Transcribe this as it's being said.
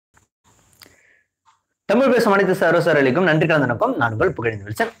தமிழ் பேசும் அனைத்து சர்வசாரர்களுக்கும் நன்றி கலந்த வணக்கம். நான் உங்கள் புகழேந்தி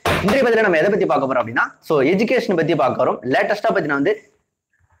வில்சன். இன்றைய பதில நம்ம எதை பத்தி பார்க்க போறோம் அப்படின்னா, சோ எஜுகேஷன் பத்தி பார்க்க போறோம். லேட்டஸ்டா பத்தினா வந்து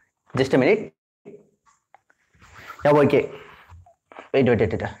just minute. Okay,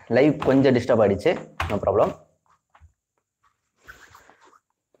 wait live கொஞ்சம் டிஸ்டர்ப் ஆயிடுச்சு. No problem.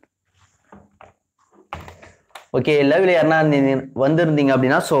 ஓகே, லைவ்ல யாருன்னா வந்திருந்தீங்க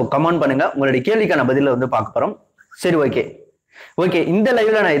அப்படின்னா சோ கமெண்ட் பண்ணுங்க. உங்களுடைய கேள்விக்கான பதில வந்து பார்க்க போறோம். சரி, ஓகே, இந்த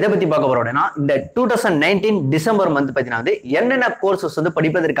லைவ்ல நான் இதை பத்தி பார்க்க போறோம் அப்படின்னா, இந்த 2019 டிசம்பர் மந்த் பத்தினா வந்து என்னென்ன கோர்சஸ் வந்து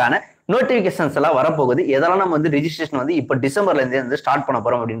படிப்பதற்கான நோட்டிபிகேஷன்ஸ் எல்லாம் வரப்போகுது, எதெல்லாம் நம்ம வந்து ரிஜிஸ்ட்ரேஷன் வந்து இப்போ டிசம்பர்ல இருந்து வந்து ஸ்டார்ட் பண்ண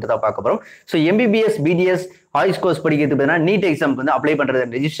போறோம் அப்படின்றத பார்க்க போறோம். So MBBS BDS AYUSH course படிக்கிறது பார்த்தீங்கன்னா நீட் எக்ஸாம் வந்து அப்ளை பண்றது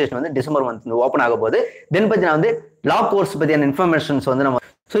ரெஜிஸ்ட்ரேஷன் வந்து டிசம்பர் மந்த் வந்து ஓப்பன் ஆக போகுது. தென் பார்த்தீங்கன்னா வந்து லா கோர்ஸ் பத்தியான இன்ஃபர்மேஷன்ஸ் வந்து நம்ம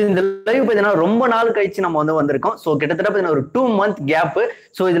ஸோ இந்த லைவ் பார்த்தீங்கன்னா ரொம்ப நாள் கழிச்சு நம்ம வந்து வந்திருக்கோம். ஸோ கிட்டத்தட்ட பார்த்தீங்கன்னா ஒரு 2 month கேப்.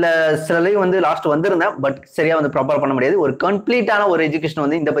 ஸோ இதுல சில லைவ் வந்து லாஸ்ட் வந்திருந்தேன், பட் சரியா வந்து ப்ராப்பர் பண்ண முடியாது. ஒரு கம்ப்ளீட்டான ஒரு எஜுகேஷன்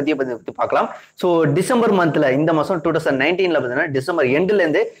வந்து இந்த பத்தி பார்க்கலாம். ஸோ டிசம்பர் மந்த்ல இந்த மாசம் 2019ல பார்த்தீங்கன்னா டிசம்பர் எண்ட்ல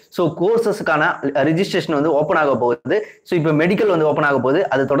இருந்து ஸோ கோர்சஸ்க்கான ரிஜிஸ்ட்ரேஷன் வந்து ஓப்பன் ஆக போகுது. ஸோ இப்போ மெடிக்கல் வந்து ஓப்பன் ஆக போகுது.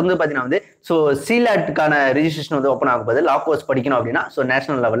 அது தொடர்ந்து பார்த்தீங்கன்னா வந்து ஸோ CLAT-க்கான ரிஜிஸ்ட்ரேஷன் வந்து ஓப்பன் ஆக போகுது. லா கோர்ஸ் படிக்கணும் அப்படின்னா ஸோ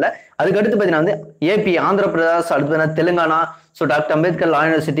நேஷனல் லெவல்ல. அதுக்கடுத்து பார்த்தீங்கன்னா வந்து AP ஆந்திர பிரதேஷ், அடுத்து தெலுங்கானா, ஸோ Dr.Ambedkar லா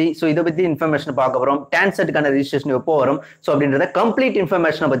யூனிவர்சிட்டி. ஸோ இதை பத்தி இன்ஃபர்மேஷன் பார்க்க போறோம். TANCET-க்கான ரிஜிஸ்ட்ரேஷன் எப்போ வரும், ஸோ அப்படின்றத கம்ப்ளீட்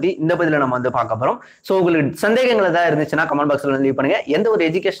இன்ஃபர்மேஷனை பத்தி இந்த பதில நம்ம வந்து பார்க்க போறோம். ஸோ உங்களுக்கு சந்தேகங்கள் ஏதாவது இருந்துச்சுன்னா கமெண்ட் பாக்ஸ்ல லீவ் பண்ணுங்க. எந்த ஒரு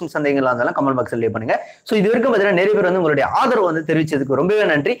எஜுகேஷன் சந்தேகங்களா இருந்தாலும் கமெண்ட் பாக்ஸ்ல லீவ் பண்ணுங்க. ஸோ இது வரைக்கும் பார்த்தீங்கன்னா நிறைய பேர் வந்து உங்களுடைய ஆதரவு வந்து தெரிவிச்சதுக்கு ரொம்பவே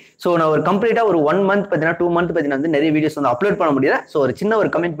நன்றி. ஸோ நான் ஒரு கம்ப்ளீட்டா ஒரு 1 month பார்த்தீங்கன்னா 2 month பார்த்தீங்கன்னா வந்து நிறைய வீடியோஸ் வந்து அப்லோட் பண்ண முடியல. ஸோ ஒரு சின்ன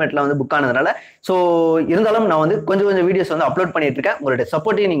ஒரு கமிட்மெண்ட்ல வந்து புக் ஆனதுனால ஸோ இருந்தாலும் நான் வந்து கொஞ்சம் வீடியோஸ் வந்து அப்லோட் பண்ணிட்டு இருக்கேன். உங்களுடைய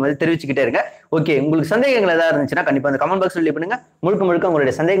சப்போர்ட்டையும் நீங்க வந்து தெரிவிச்சுக்கிட்டே இருங்க. ஓகே, உங்களுக்கு சந்தேகங்கள் ஏதாவது இருந்துச்சுன்னா கண்டிப்பா அந்த கமெண்ட் பாக்ஸ்ல லீவ் பண்ணுங்க. முழுக்க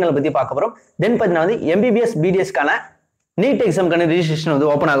உங்களுடைய சந்தேகங்களை பத்தி பார்க்க போறோம். தென் பார்த்தீங்கன்னா வந்து MBBS BDS-க்கான நீட் எக்ஸாம்க்கான ரிஜிஸ்ட்ரேஷன் வந்து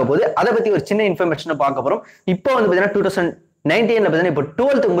ஓப்பன் ஆக போகுது. அதை பத்தி ஒரு சின்ன இன்ஃபர்மேஷன் பார்க்க போறோம். இப்போ வந்து பார்த்தீங்கன்னா 2019ல பார்த்தீங்கன்னா இப்போ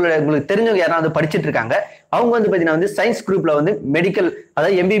 12th உங்களுக்கு தெரிஞ்சவங்க யாராவது படிச்சுட்டு இருக்காங்க. அவங்க வந்து பார்த்தீங்கன்னா வந்து சயின்ஸ் குரூப்ல வந்து மெடிக்கல்,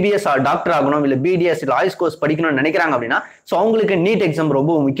 அதாவது MBBS டாக்டர் ஆகணும், இல்லை BDS இல்லை ஆயுஷ் கோர்ஸ் படிக்கணும்னு நினைக்கிறாங்க அப்படின்னா ஸோ அவங்களுக்கு நீட் எக்ஸாம்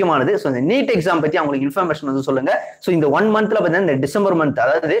ரொம்ப முக்கியமானது. ஸோ இந்த நீட் எக்ஸாம் பத்தி அவங்களுக்கு இன்ஃபர்மேஷன் வந்து சொல்லுங்க. ஸோ இந்த 1 monthல பார்த்தீங்கன்னா இந்த டிசம்பர் மந்த்,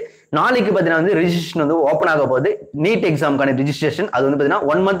 அதாவது நாளைக்கு பார்த்தீங்கன்னா வந்து ரிஜிஸ்ட்ரேஷன் வந்து ஓப்பன் ஆக போகுது. நீட் எக்ஸாம்க்கான ரிஜிஸ்ட்ரேஷன் அது வந்து பார்த்தீங்கன்னா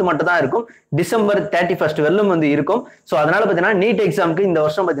 1 month மட்டும் தான் இருக்கும். டிசம்பர் 31st வரலும் வந்து இருக்கும். ஸோ அதனால பார்த்தீங்கன்னா நீட் எக்ஸாமுக்கு இந்த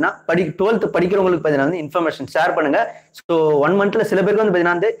வருஷம் பார்த்தீங்கன்னா 12th படிக்கிறவங்களுக்கு பார்த்தீங்கன்னா வந்து இன்ஃபர்மேஷன் ஷேர் பண்ணுங்க. ஸோ 1 monthல சில பேருக்கு வந்து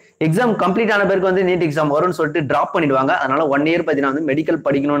பார்த்தீங்கன்னா வந்து எக்ஸாம் கம்ப்ளீட் ஆன பேருக்கு வந்து நீட் எக்ஸாம் வரும்னு சொல்லிட்டு டிராப் பண்ணிடுவாங்க. அதனால 1 year பார்த்தீங்கன்னா வந்து மெடிக்கல்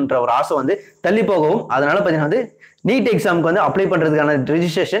படிக்கணும்ன்ற ஒரு ஆசை வந்து தள்ளி போகவும், அதனால பார்த்தீங்கன்னா வந்து நீட் எக்ஸாமுக்கு வந்து அப்ளை பண்றதுக்கான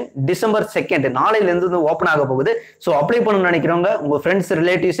ரிஜிஸ்ட்ரேஷன் டிசம்பர் 2 நாளையில இருந்து வந்து ஓப்பன் ஆக போகுது. ஸோ அப்ளை பண்ணணும்னு நினைக்கிறவங்க, உங்க ஃப்ரெண்ட்ஸ்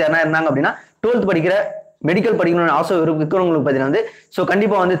ரிலேட்டிவ்ஸ் யாரா இருந்தாங்க அப்படின்னா 12th படிக்கிற மெடிக்கல் படிக்கணும்னு ஆசை இருக்கிறவங்களுக்கு பார்த்தீங்கன்னா வந்து ஸோ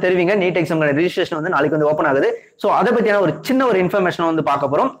கண்டிப்பா வந்து தெரிவிங்க. நீட் எக்ஸாமுக்கான ரிஜிஸ்ட்ரேஷன் வந்து நாளைக்கு வந்து ஓப்பன் ஆகுது. ஸோ அதை பத்தியான ஒரு சின்ன ஒரு இன்ஃபர்மேஷன் வந்து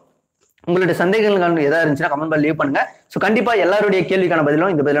பார்க்க போறோம். உங்களுடைய சந்தேகங்கள் ஏதாவது இருந்துச்சுன்னா கமெண்ட் பாக்ஸ்ல லீவ் பண்ணுங்க. ஸோ கண்டிப்பா எல்லாருடைய கேள்விக்கான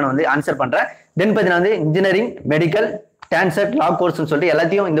பதிலும் இந்த பதில நான் வந்து ஆன்சர் பண்றேன். தென் பார்த்தீங்கன்னா வந்து இன்ஜினியரிங், மெடிக்கல், TANCET, லா கோர்ஸ்னு சொல்லிட்டு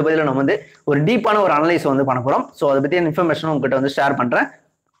எல்லாத்தையும் இந்த பதில நம்ம வந்து ஒரு டீப்பான ஒரு அனலைஸ் வந்து பண்ண போறோம். ஸோ அதை பத்தி இன்ஃபர்மேஷன் உங்ககிட்ட வந்து ஷேர் பண்றேன்.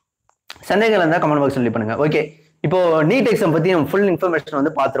 சந்தேகங்கள் இருந்தால் கமெண்ட் பாக்ஸ்ல லீவ் பண்ணுங்க. ஓகே, இப்போ நீட் எக்ஸாம் பத்தி நம்ம ஃபுல் இன்ஃபர்மேஷன்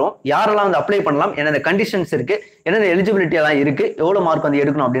வந்து பாத்துருவோம். யாரெல்லாம் வந்து அப்ளை பண்ணலாம், என்னென்ன கண்டிஷன்ஸ் இருக்கு, என்னென்ன எலிஜிபிலிட்டி எல்லாம் இருக்கு, எவ்வளவு மார்க் வந்து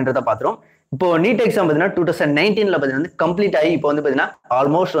எடுக்கணும் அப்படின்றத பாத்துருவோம். இப்போ நீட் எக்ஸாம் பார்த்தீங்கன்னா 2019ல பார்த்தீங்கன்னா வந்து கம்ப்ளீட் ஆகி இப்போ வந்து பார்த்தீங்கன்னா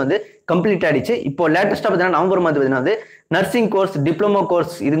ஆல்மோஸ்ட் வந்து கம்ப்ளீட் ஆயிடுச்சு. இப்போ லேட்டஸ்டா பார்த்தீங்கன்னா நவம்பர் மந்த் பார்த்தீங்கன்னா வந்து நர்சிங் கோர்ஸ், டிப்ளமோ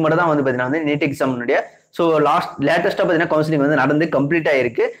கோர்ஸ் இதுக்கு மட்டும் தான் வந்து பார்த்தீங்கன்னா வந்து நீட் எக்ஸாமுடைய ஸோ லேட்டஸ்டா பார்த்தீங்கன்னா கவுன்சிலிங் வந்து நடந்து கம்ப்ளீட்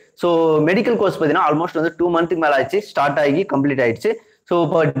ஆயிருக்கு. ஸோ மெடிக்கல் கோர்ஸ் பார்த்தீங்கன்னா ஆல்மோஸ்ட் வந்து 2 month மேல ஆயிடுச்சு, ஸ்டார்ட் ஆகி கம்ப்ளீட் ஆயிடுச்சு. ஸோ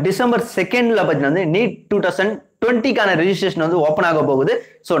இப்போ டிசம்பர் 2ல பார்த்தீங்கன்னா வந்து நீட் 2020க்கான ரிஜிஸ்ட்ரேஷன் வந்து ஓப்பன் ஆக போகுது.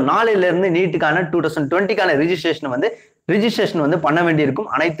 ஸோ நாளையில இருந்து நீட்டுக்கான 2020க்கான ரிஜிஸ்ட்ரேஷன் வந்து பண்ண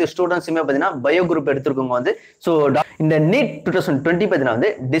வேண்டியிருக்கும். அனைத்து ஸ்டூடெண்ட்ஸுமே பார்த்தீங்கன்னா பயோ குரூப் எடுத்திருக்கவங்க வந்து ஸோ இந்த நீட் 2020 பார்த்தீங்கன்னா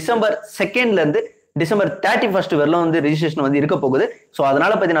வந்து டிசம்பர் 2ல இருந்து டிசம்பர் 31st வரலும் வந்து ரிஜிஸ்ட்ரேஷன் வந்து இருக்க போகுது. ஸோ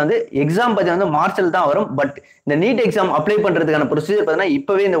அதனால பார்த்தீங்கன்னா வந்து எக்ஸாம் பார்த்தீங்கன்னா வந்து மார்ச்ல தான் வரும். பட் இந்த நீட் எக்ஸாம் அப்ளை பண்றதுக்கான ப்ரொசீஜர் பார்த்தீங்கன்னா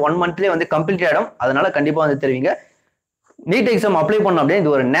இப்பவே இந்த 1 monthலேயே வந்து கம்ப்ளீட் ஆயிடும். அதனால கண்டிப்பா வந்து தெரிவிங்க. நீட் எக்ஸாம் அப்ளை பண்ணோம் அப்படியே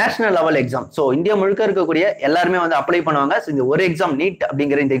இது ஒரு national level exam. So India முழுக்க இருக்கக்கூடிய எல்லாருமே வந்து அப்ளை பண்ணுவாங்க. ஸோ இந்த ஒரு எக்ஸாம் நீட்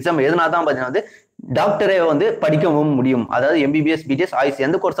அப்படிங்கிற இந்த எக்ஸாம் எதுனா தான் பார்த்தீங்கன்னா வந்து டாக்டரே வந்து படிக்கவும் முடியும். அதாவது MBBS BDS ஆயுஷ்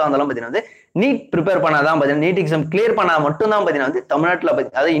எந்த கோர்ஸா இருந்தாலும் பார்த்தீங்கன்னா வந்து நீட் ப்ரிப்பேர் பண்ணாதான் பார்த்தீங்கன்னா நீட் எக்ஸாம் கிளியர் பண்ணா மட்டும் தான் பார்த்தீங்கன்னா வந்து தமிழ்நாட்டில்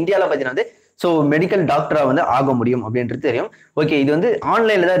அதாவது இந்தியாவில் பார்த்தீங்கன்னா வந்து ஸோ மெடிக்கல் டாக்டரா வந்து ஆக முடியும் அப்படின்றது தெரியும். ஓகே, இது வந்து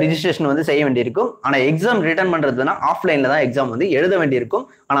ஆன்லைன்ல தான் ரிஜிஸ்ட்ரேஷன் வந்து செய்ய வேண்டியிருக்கும். ஆனா எக்ஸாம் ரிட்டர்ன் பண்றதுன்னா ஆஃப்லைன்ல தான் எக்ஸாம் வந்து எழுத வேண்டியிருக்கும்.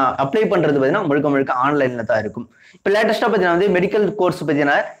 ஆனா அப்ளை பண்றது பார்த்தீங்கன்னா முழுக்க ஆன்லைன்ல தான் இருக்கும். இப்போ லேட்டஸ்டா பார்த்தீங்கன்னா வந்து மெடிக்கல் கோர்ஸ்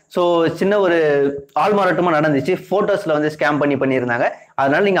பார்த்தீங்கன்னா ஸோ சின்ன ஒரு ஆள்மாறாட்டமா நடந்துச்சு. போட்டோஸ்ல வந்து ஸ்கேம் பண்ணியிருந்தாங்க.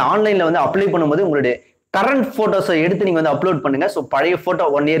 அதனால நீங்க ஆன்லைன்ல வந்து அப்ளை பண்ணும்போது உங்களுடைய கரண்ட் போட்டோஸை எடுத்து நீங்க வந்து அப்லோட் பண்ணுங்க. ஸோ பழைய போட்டோ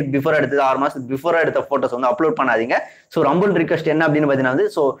 1 இயர் பிஃபோர் எடுத்தது 6 மாசத்துக்கு பிஃபோர் எடுத்த போட்டோஸ் வந்து அப்லோட் பண்ணாதீங்க. ஸோ ரம்பிள் ரிக்வெஸ்ட் என்ன அப்படின்னு பார்த்தீங்கன்னா வந்து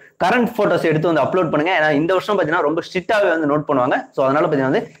ஸோ கரண்ட் போட்டோஸ் எடுத்து வந்து அப்லோட் பண்ணுங்க. ஏன்னா இந்த வருஷம் பார்த்தீங்கன்னா ரொம்ப ஸ்ட்ரிக்டாவே வந்து நோட் பண்ணுவாங்க. ஸோ அதனால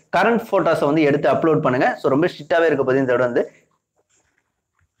பார்த்தீங்கன்னா வந்து கரண்ட் போட்டோஸை வந்து எடுத்து அப்லோட் பண்ணுங்க. ஸோ ரொம்ப ஸ்ட்ரிக்டாவே இருக்க போது இந்த வந்து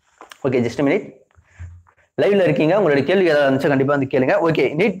ஓகே. ஜஸ்ட் மினிட், லைவ்ல இருக்கீங்க, உங்களுடைய கேள்வி ஏதாவது இருந்துச்சு கண்டிப்பா வந்து கேளுங்க. ஓகே,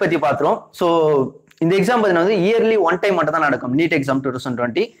 நீட் பத்தி பாத்துறோம். ஸோ இந்த எக்ஸாம் பார்த்தீங்கன்னா வந்து இயர்லி 1 டைம் மட்டும் தான் நடக்கும் நீட் எக்ஸாம்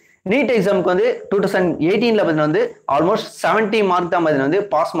 2020. நீட் எக்ஸாமுக்கு வந்து 2018ல பார்த்தீங்கன்னா வந்து ஆல்மோஸ்ட் 70 மார்க் தான் பார்த்தீங்கன்னா வந்து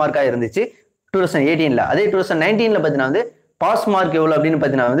பாஸ் மார்க்காக இருந்துச்சு 2018ல. அதே 2019ல பார்த்தீங்கன்னா வந்து பாஸ் மார்க் எவ்வளோ அப்படின்னு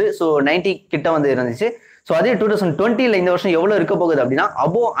பார்த்தீங்கன்னா வந்து ஸோ 90 கிட்ட வந்து இருந்துச்சு. ஸோ அதே 2020ல இந்த வருஷம் எவ்வளோ இருக்க போகுது அப்படின்னா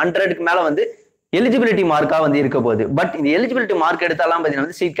அபோவ் 100க்கு மேலே வந்து எலிஜிபிலிட்டி மார்க்கா வந்து இருக்க போகுது. பட் இந்த எலிஜிபிலிட்டி மார்க் எடுத்தாலாம் பார்த்தீங்கன்னா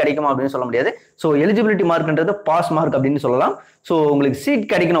வந்து சீட் கிடைக்குமா அப்படின்னு சொல்ல முடியாது. ஸோ எலிஜிபிலிட்டி மார்க்ன்றது பாஸ் மார்க் அப்படின்னு சொல்லலாம். ஸோ உங்களுக்கு சீட்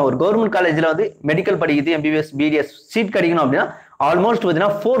கிடைக்கணும், ஒரு கவர்மெண்ட் காலேஜில் வந்து மெடிக்கல் படிக்குது, MBBS BDS சீட் கிடைக்கணும் அப்படின்னா ஆல்மோஸ்ட்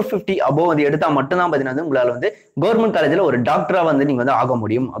பார்த்தீங்கன்னா 450 அபோவ் வந்து எடுத்தா மட்டும்தான் பார்த்தீங்கன்னா வந்து உங்களால் வந்து கவர்மெண்ட் காலேஜில் ஒரு டாக்டரா வந்து நீங்க வந்து ஆக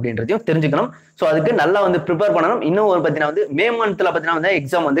முடியும் அப்படின்றதையும் தெரிஞ்சுக்கணும். ஸோ அதுக்கு நல்லா வந்து ப்ரிப்பேர் பண்ணணும். இன்னும் ஒரு பார்த்தீங்கன்னா வந்து மே மந்த்ல பார்த்தீங்கன்னா வந்து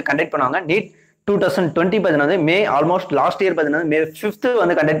எக்ஸாம் வந்து கண்டக்ட் பண்ணுவாங்க. நீட் 2020 பார்த்தீங்கன்னா மே ஆல்மோஸ்ட் லாஸ்ட் இயர் பார்த்தீங்கன்னா மே 5th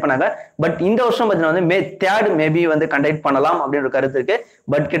வந்து கண்டக்ட் பண்ணாங்க. பட் இந்த வருஷம் பார்த்தீங்கன்னா வந்து மே 3rd மேபி வந்து கண்டக்ட் பண்ணலாம் அப்படின்ற கருத்து இருக்கு.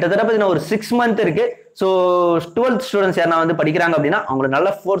 பட் கிட்டத்தட்ட பார்த்தீங்கன்னா ஒரு 6 மந்த் இருக்கு. ஸோ 12th ஸ்டூடெண்ட்ஸ் யாரா வந்து படிக்கிறாங்க அப்படின்னா அவங்களை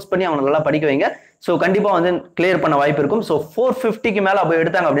நல்லா ஃபோர்ஸ் பண்ணி அவங்க நல்லா படிக்க வைங்க. ஸோ கண்டிப்பா வந்து கிளியர் பண்ண வாய்ப்பு இருக்கும். ஸோ 450க்கு மேல அப்போ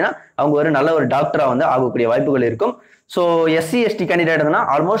எடுத்தாங்க அப்படின்னா அவங்க ஒரு நல்ல ஒரு டாக்டரா வந்து ஆகக்கூடிய வாய்ப்புகள் இருக்கும். ஸோ SC ST கேண்டிடேட் இருந்தா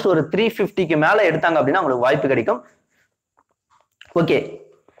ஆல்மோஸ்ட் ஒரு 350க்கு மேல எடுத்தாங்க அப்படின்னா அவங்களுக்கு வாய்ப்பு கிடைக்கும். ஓகே,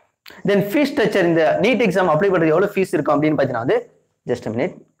 தென் ஃபீஸ் ஸ்ட்ரக்சர் இந்த நீட் எக்ஸாம் அப்ளை பண்றது எவ்வளவு ஃபீஸ் இருக்கும் அப்படின்னு பார்த்தீங்கன்னா வந்து ஜஸ்ட்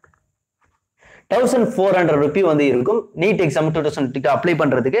மினிட் 1400 ரூபி வந்து இருக்கும் நீட் எக்ஸாம் 2020 அப்ளை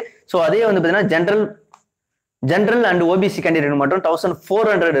பண்றதுக்கு. ஸோ அதே வந்து பார்த்தீங்கன்னா ஜென்ரல் அண்ட் OBC கேண்டிடேட் மட்டும்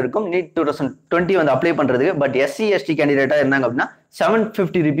 1400 இருக்கும் நீட் 2020 வந்து அப்ளை பண்றதுக்கு. பட் SC ST கேண்டிடேட்டா இருந்தாங்க அப்படின்னா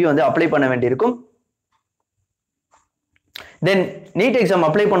 750 ரூபி வந்து அப்ளை பண்ண வேண்டியிருக்கும். தென் நீட் எக்ஸாம்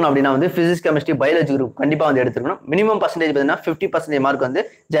அப்ளை பண்ணோம் அப்படின்னா வந்து பிசிக்ஸ் கெமிஸ்ட்ரி பயாலஜி குரூப் கண்டிப்பா வந்து எடுத்துக்கணும். மினிமம் பர்சன்டேஜ் பார்த்தீங்கன்னா 50% மார்க் வந்து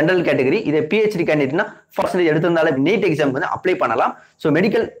ஜென்ரல் கேட்டகரி. இதே PhD கேண்டிடேட்னா பர்சன்டேஜ் எடுத்திருந்தாலும் நீட் எக்ஸாம் வந்து அப்ளை பண்ணலாம். ஸோ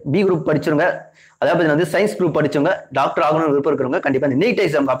மெடிக்கல் B குரூப் படிச்சவங்க, அதாவது வந்து சயின்ஸ் குரூப் படிச்சவங்க, டாக்டர் ஆகணும்னு விருப்பம் இருக்கிறவங்க கண்டிப்பா இந்த நீட்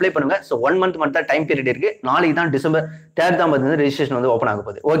எக்ஸாம் அப்ளை பண்ணுங்க. ஸோ 1 மந்த் மட்டும் தான் டைம் பீரியட் இருக்கு. நாளைக்கு தான் December 3rd தான் வந்து ரெஜிஸ்ட்ரேஷன் வந்து ஓப்பன் ஆக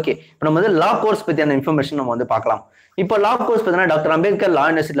போகுது. ஓகே, இப்போ நம்ம வந்து லா கோர்ஸ் பத்தியான இன்ஃபர்மேஷன் நம்ம வந்து பார்க்கலாம். இப்போ லா கோர்ஸ் பார்த்தீங்கன்னா டாக்டர் அம்பேத்கர் லா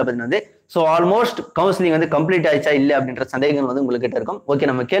யூனிவர்சிட்டியில் பார்த்தீங்கன்னா வந்து ஸோ ஆல்மோஸ்ட் கவுன்சிலிங் வந்து கம்ப்ளீட் ஆயிடுச்சா இல்லை அப்படின்ற சந்தேகங்கள் வந்து உங்ககிட்ட இருக்கும். ஓகே,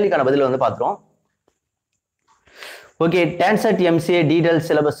 நம்ம கேள்விக்கான பதில் வந்து பார்த்துருவோம். Okay, TANCET MCA detail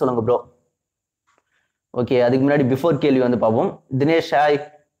syllabus சொல்லுங்க ப்ரோ. ஓகே, அதுக்கு முன்னாடி பிஃபோர் கேள்வி வந்து பார்ப்போம். Dinesh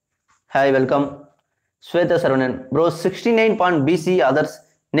hi welcome. Shweta Saravanan bro 69 point BC others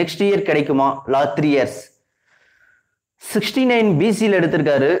next year கிடைக்குமா? லா 3 years 69 BCல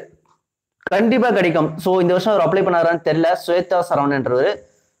எடுத்திருக்காரு, கண்டிப்பா கிடைக்கும். ஸோ இந்த வருஷம் அவர் அப்ளை பண்ணாரான்னு தெரியல. ஸ்வேதா சரவணன்றவர்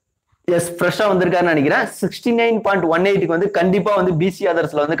எஸ் ஃப்ரெஷ்ஷா வந்திருக்காருன்னு நினைக்கிறேன். 69.18க்கு வந்து கண்டிப்பா வந்து BC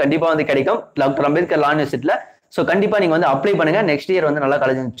அதர்ஸ்ல வந்து கண்டிப்பா வந்து கிடைக்கும் டாக்டர் அம்பேத்கர் லா யூனிவர்சிட்டியில. ஸோ கண்டிப்பா நீங்க வந்து அப்ளை பண்ணுங்க. நெக்ஸ்ட் இயர் வந்து நல்ல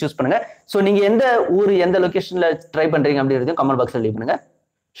காலேஜ் சூஸ் பண்ணுங்க. ஸோ நீங்க எந்த ஊர் எந்த லொகேஷன்ல ட்ரை பண்றீங்க அப்படின்றதையும் கமெண்ட் பாக்ஸ்ல லீவ் பண்ணுங்க.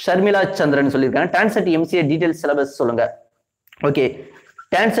 ஷர்மிளா சந்திரன் சொல்லியிருக்காங்க TANCET MCA டீடைல் சிலபஸ் சொல்லுங்க. ஓகே,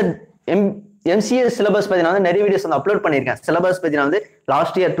 TANCET MCA சிலபஸ் பார்த்தீங்கன்னா வந்து நிறைய வீடியோஸ் வந்து அப்லோட் பண்ணியிருக்கேன். சிலபஸ் பார்த்தீங்கன்னா வந்து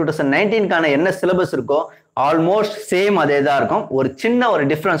லாஸ்ட் இயர் 2019க்கான என்ன சிலபஸ் இருக்கோ ஆல்மோஸ்ட் சேம் அதே தான் இருக்கும். ஒரு சின்ன ஒரு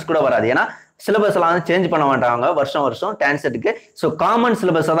டிஃபரன்ஸ் கூட வராது. ஏன்னா சிலபஸ் எல்லாம் வந்து சேஞ்ச் பண்ண மாட்டாங்க வருஷம் TANCETக்கு. ஸோ காமன்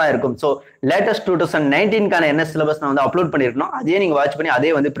சிலபஸாக தான் இருக்கும். ஸோ லேட்டஸ்ட் 2019க்கான என்ன சிலபஸ் நான் வந்து அப்லோட் பண்ணியிருக்கணும் அதையே நீங்க வாட்ச் பண்ணி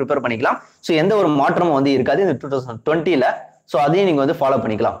அதே வந்து ப்ரிப்பேர் பண்ணிக்கலாம். ஸோ எந்த ஒரு மாற்றமும் வந்து இருக்காது இந்த 2020ல. ஸோ அதையும் நீங்க வந்து ஃபாலோ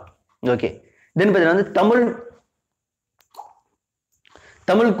பண்ணிக்கலாம். ஓகே, தென் பார்த்தீங்கன்னா வந்து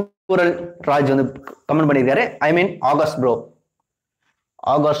தமிழ் குரல் ராஜ் வந்து கமெண்ட் பண்ணியிருக்காரு. ஐ மீன் ஆகஸ்ட் ப்ரோ.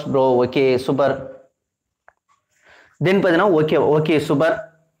 Okay super. தென் பார்த்தீங்கன்னா ஓகே சூப்பர்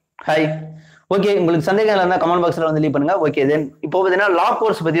ஹாய். ஓகே, உங்களுக்கு சந்தேகம் இருந்தால் கமெண்ட் பாக்ஸ்ல வந்து லீவ் பண்ணுங்க. ஓகே, தென் இப்போ பார்த்தீங்கன்னா லா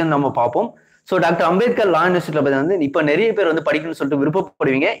கோர்ஸ் பத்தி வந்து நம்ம பார்ப்போம். ஸோ டாக்டர் அம்பேத்கர் லா யூனிவர்சிட்டியில் பார்த்தீங்கன்னா வந்து இப்போ நிறைய பேர் வந்து படிக்கணும்னு சொல்லிட்டு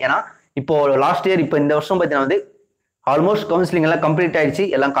விருப்பப்படுவீங்க. ஏன்னா இப்போ லாஸ்ட் இயர் இப்போ இந்த வருஷம் பார்த்தீங்கன்னா வந்து ஆல்மோஸ்ட் கவுன்சிலிங் எல்லாம் கம்ப்ளீட் ஆயிடுச்சு.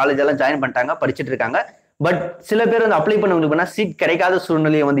 எல்லாம் காலேஜ் எல்லாம் ஜாயின் பண்ணிட்டாங்க, படிச்சுட்டு இருக்காங்க. பட் சில பேர் வந்து அப்ளை பண்ண சீட் கிடைக்காத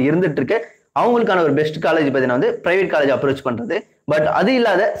சூழ்நிலையை வந்து இருந்துட்டு இருக்கு. அவங்களுக்கான ஒரு பெஸ்ட் காலேஜ் பார்த்தீங்கன்னா வந்து பிரைவேட் காலேஜ் அப்ரோச் பண்றது. பட் அது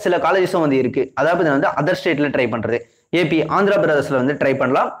இல்லாத சில காலேஜஸும் வந்து இருக்கு. அதாவது வந்து அதர் ஸ்டேட்ல ட்ரை பண்றது. AP ஆந்திரா பிரதேசல வந்து ட்ரை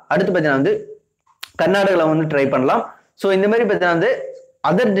பண்ணலாம். அடுத்து பார்த்தீங்கன்னா வந்து கர்நாடகாவில் வந்து ட்ரை பண்ணலாம். ஸோ இந்த மாதிரி பார்த்தீங்கன்னா வந்து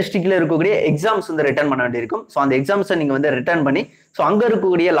அதர் டிஸ்ட்ரிக்ட்ல இருக்கக்கூடிய எக்ஸாம்ஸ் வந்து ரிட்டர்ன் பண்ண வேண்டியிருக்கும். ஸோ அந்த எக்ஸாம்ஸை நீங்க வந்து ரிட்டர்ன் பண்ணி ஸோ அங்க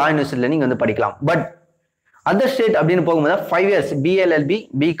இருக்கக்கூடிய லா யூனிவர்சிட்டியில நீங்க வந்து படிக்கலாம். பட் அதர் ஸ்டேட் அப்படின்னு போகும்போது 5 years B LLB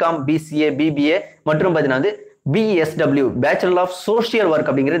BCom BCA BBA மற்றும் பார்த்தீங்கன்னா வந்து BSW bachelor of social work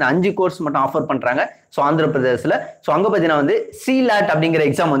அப்படிங்கிற 5 கோர்ஸ் மட்டும் ஆஃபர் பண்றாங்க. ஸோ ஆந்திர பிரதேசல. ஸோ அங்க பார்த்தீங்கன்னா வந்து CLAT அப்படிங்கிற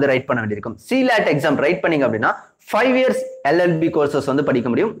எக்ஸாம் வந்து ரைட் பண்ண வேண்டியிருக்கும். CLAT எக்ஸாம் ரைட் பண்ணீங்க அப்படின்னா 5 years LLB கோர்சஸ் வந்து படிக்க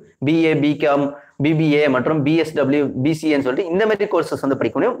முடியும். BA, BCom, BBA மற்றும் BSW, BCA சொல்லிட்டு இந்த மாதிரி கோர்சஸ் வந்து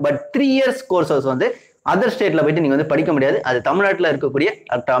படிக்க முடியும். பட் 3 years கோர்சஸ் வந்து அதர் ஸ்டேட்ல போயிட்டு நீங்க வந்து படிக்க முடியாது. அது தமிழ்நாட்டில் இருக்கக்கூடிய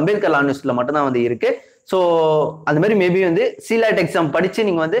டாக்டர் அம்பேத்கர் யூனிவர்சிட்டியில மட்டும் தான் வந்து இருக்கு. ஸோ அந்த மாதிரி மேபி வந்து CLAT எக்ஸாம் படிச்சு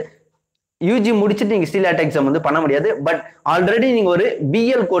நீங்க வந்து யூஜி முடிச்சுட்டு நீங்க CLAT எக்ஸாம் வந்து பண்ண முடியாது. பட் ஆல்ரெடி நீங்க ஒரு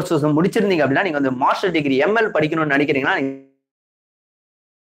BL கோர்சஸ் முடிச்சிருந்தீங்க அப்படின்னா நீங்க வந்து மாஸ்டர் டிகிரி ML படிக்கணும்னு நினைக்கிறீங்கன்னா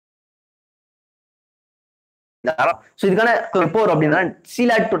இதுக்கான அப்படின்னா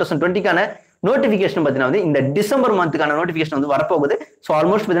CLAT 2020க்கான நோட்டிபிகேஷன் பார்த்தீங்கன்னா வந்து இந்த டிசம்பர் மந்த்துக்கான நோட்டிபிகேஷன் வந்து வரப்போகுது. ஸோ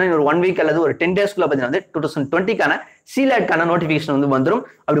ஆல்மோஸ்ட் பார்த்தீங்கன்னா ஒரு 1 வீக் அல்லது ஒரு 10 டேஸ்க்குள்ள பார்த்தீங்கன்னா வந்து 2020க்கான CLATக்கான நோட்டிபிகேஷன் வந்து வந்துடும்.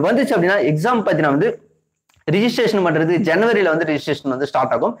 அப்படி வந்துச்சு அப்படின்னா எக்ஸாம் பார்த்தீங்கன்னா வந்து ரிஜிஸ்ட்ரேஷன் பண்றது ஜனவரியில வந்து ரிஜிஸ்ட்ரேஷன் வந்து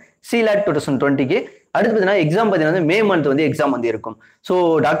ஸ்டார்ட் ஆகும் CLAT 2020க்கு. அடுத்து பார்த்தீங்கன்னா எக்ஸாம் பார்த்தீங்கன்னா வந்து மே மந்த் வந்து எக்ஸாம் வந்து இருக்கும். ஸோ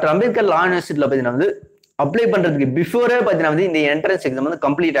டாக்டர் அம்பேத்கர் லா யூனிவர்சிட்டியில பார்த்தீங்கன்னா வந்து அப்ளை பண்றதுக்கு பிஃபோரே பார்த்தீங்கன்னா வந்து இந்த என்ட்ரன்ஸ் எக்ஸாம் வந்து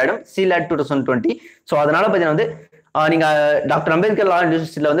கம்ப்ளீட் ஆயிடும் CLAT 2020. ஸோ அதனால பார்த்தீங்கன்னா வந்து நீங்க டாக்டர் அம்பேத்கர் லா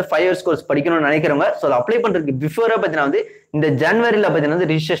யூனிவர்சிட்டியில வந்து 5 years கோர்ஸ் படிக்கணும்னு நினைக்கிறவங்க ஸோ அதை அப்ளை பண்றதுக்கு பிஃபோரே பார்த்தீங்கன்னா வந்து இந்த ஜனவரியில பார்த்தீங்கன்னா வந்து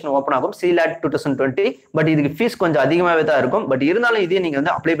ரிஜிஸ்ட்ரேஷன் ஓப்பன் ஆகும் CLAT 2020. பட் இதுக்கு ஃபீஸ் கொஞ்சம் அதிகமாகவே தான் இருக்கும். பட் இருந்தாலும் இதே நீங்க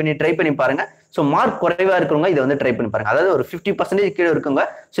வந்து அப்ளை பண்ணி ட்ரை பண்ணி பாருங்க. ஸோ மார்க் குறைவா இருக்கிறவங்க இதை வந்து ட்ரை பண்ணி பாருங்க. அதாவது ஒரு 50% கீழே இருக்குங்க.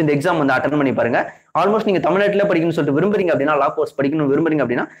 ஸோ இந்த எக்ஸாம் வந்து அட்டன் பண்ணி பாருங்க. ஆல்மோஸ்ட் நீங்க தமிழ்நாட்டில் படிக்கணும்னு சொல்லிட்டு விரும்புறீங்க அப்படின்னா லா கோர்ஸ் படிக்கணும் விரும்புறீங்க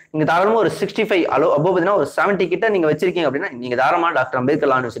அப்படின்னா நீங்க தாராளமா ஒரு 65 அப்போ பார்த்தீங்கன்னா ஒரு 70 கிட்ட நீங்க வச்சிருக்கீங்க அப்படின்னா நீங்க தாராளமா டாக்டர்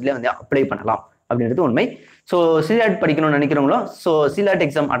அம்பேத்கர் லா யூனிவர்சிட்டியில வந்து அப்ளை பண்ணலாம் அப்படின்றது உண்மை. ஸோ CLAT படிக்கணும்னு நினைக்கிறவங்களோ ஸோ CLAT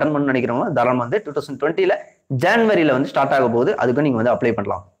எக்ஸாம் அட்டன் பண்ணணும்னு நினைக்கிறவங்களோ தாராளமா வந்து 2020ல ஜனவரியில வந்து ஸ்டார்ட் ஆக போகுது. அதுக்கு நீங்க வந்து அப்ளை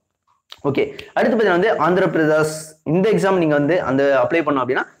பண்ணலாம். ஓகே, அடுத்து பார்த்தீங்கன்னா வந்து ஆந்திர பிரதேஷ் இந்த எக்ஸாம் நீங்க வந்து அந்த அப்ளை பண்ணோம்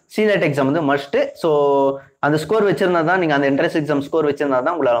அப்படின்னா CLAT எக்ஸாம் வந்து மஸ்ட். ஸோ அந்த ஸ்கோர் வச்சிருந்தா தான் நீங்க அந்த என்ட்ரன்ஸ் எக்ஸாம் ஸ்கோர் வச்சிருந்தா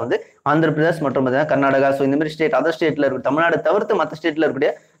தான் உங்களால வந்து ஆந்திர பிரதேஷ் மற்றும் கர்நாடகா ஸோ இந்த மாதிரி ஸ்டேட் அதர் ஸ்டேட்ல இருக்கு தமிழ்நாடு தவிர்த்து மற்ற ஸ்டேட்ல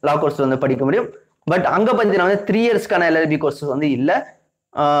இருக்கக்கூடிய லா கோர்ஸ் வந்து படிக்க முடியும். பட் அங்க பார்த்தீங்கன்னா வந்து 3 yearsக்கான LLB கோர்சஸ் வந்து இல்லை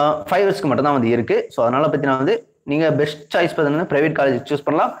 5 yearsக்கு மட்டும் தான் வந்து இருக்கு. ஸோ அதனால பார்த்தீங்கன்னா வந்து நீங்க பெஸ்ட் சாய்ஸ் பார்த்தீங்கன்னா பிரைவேட் காலேஜ் சூஸ்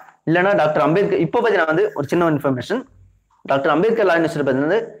பண்ணலாம். இல்லைன்னா டாக்டர் அம்பேத்கர் இப்போ பார்த்தீங்கன்னா வந்து ஒரு சின்ன இன்ஃபர்மேஷன் டாக்டர் அம்பேத்கர் லா யூனிவர்சிட்டி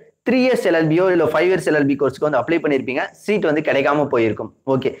பார்த்தீங்கன்னா 3 years LLBயோ இல்லை 5 years LLB கோர்ஸ்க்கு வந்து அப்ளை பண்ணியிருப்பீங்க. சீட் வந்து கிடைக்காம போயிருக்கும்.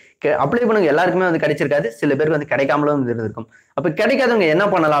 ஓகே, அப்ளை பண்ணுங்க எல்லாருக்குமே வந்து கிடைச்சிருக்காது. சில பேருக்கு வந்து கிடைக்காமலும் வந்து இருந்திருக்கும். அப்போ கிடைக்காதவங்க என்ன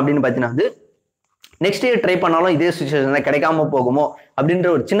பண்ணலாம் அப்படின்னு பார்த்தீங்கன்னா வந்து நெக்ஸ்ட் இயர் ட்ரை பண்ணாலும் இதே சுச்சுவேஷன் கிடைக்காம போகுமோ அப்படின்ற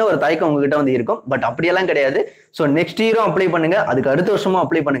ஒரு சின்ன ஒரு தயக்கம் உங்ககிட்ட வந்து இருக்கும். பட் அப்படியெல்லாம் கிடையாது. ஸோ நெக்ஸ்ட் இயரும் அப்ளை பண்ணுங்க, அதுக்கு அடுத்த வருஷமும்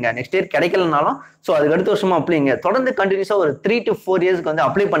அப்ளை பண்ணுங்க. நெக்ஸ்ட் இயர் கிடைக்கலனாலும் ஸோ அதுக்கு அடுத்த வருஷமும் அப்ளைங்க. தொடர்ந்து கண்டினியூஸா ஒரு 3 to 4 yearsக்கு வந்து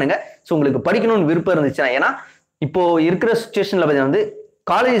அப்ளை பண்ணுங்க. ஸோ உங்களுக்கு படிக்கணும்னு விருப்பம் இருந்துச்சுன்னா ஏன்னா இப்போ இருக்கிற சுச்சுவேஷன்ல பார்த்தீங்கன்னா வந்து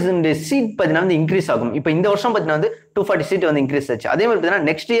காலேஜ் சீட் பார்த்தீங்கன்னா வந்து இன்க்ரீஸ் ஆகும். இப்போ இந்த வருஷம் பார்த்தீங்கன்னா வந்து 240 சீட் வந்து இன்க்ரீஸ் ஆச்சு. அதே மாதிரி பார்த்தீங்கன்னா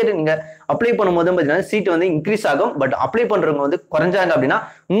நெக்ஸ்ட் இயர் நீங்க அப்ளை பண்ணும்போது பார்த்தீங்கன்னா சீட் வந்து இன்க்ரீஸ் ஆகும். பட் அப்ளை பண்றவங்க வந்து குறைஞ்சாங்க அப்படின்னா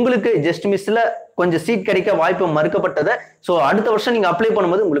உங்களுக்கு ஜஸ்ட் மிஸ்ல கொஞ்சம் சீட் கிடைக்க வாய்ப்பு மறுக்கப்பட்டதை ஸோ அடுத்த வருஷம் நீங்க அப்ளை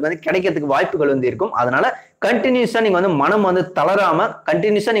பண்ணும்போது உங்களுக்கு வந்து கிடைக்கிறதுக்கு வாய்ப்புகள் வந்து இருக்கும். அதனால கண்டினியூஸா நீங்க வந்து மனம் வந்து தளராம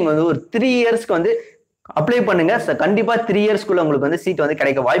கண்டினியூஸா நீங்க வந்து ஒரு 3 yearsக்கு வந்து அப்ளை பண்ணுங்க. கண்டிப்பா 3 yearsக்குள்ள உங்களுக்கு வந்து சீட் வந்து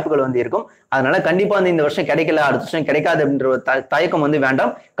கிடைக்க வாய்ப்புகள் வந்து இருக்கும். அதனால கண்டிப்பா வந்து இந்த வருஷம் கிடைக்கல அடுத்த வருஷம் கிடைக்காது அப்படின்ற ஒரு தயக்கம் வந்து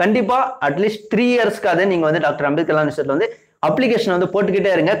வேண்டாம். கண்டிப்பா அட்லீஸ்ட் 3 yearsக்காக நீங்க வந்து டாக்டர் அம்பேத்கர் யூனிவர்சிட்டியில வந்து அப்ளிகேஷன் வந்து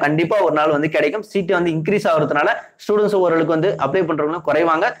போட்டுக்கிட்டே இருங்க. கண்டிப்பா ஒரு நாள் வந்து கிடைக்கும். சீட் வந்து இன்க்ரீஸ் ஆகிறதுனால ஸ்டூடெண்ட்ஸ் ஓரளவுக்கு வந்து அப்ளை பண்றவங்க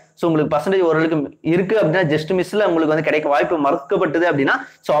குறைவாங்க. ஸோ உங்களுக்கு பர்சன்டேஜ் ஓரளவுக்கு இருக்கு அப்படின்னா ஜஸ்ட் மிஸ்ல உங்களுக்கு வந்து கிடைக்க வாய்ப்பு மறுக்கப்பட்டது அப்படின்னா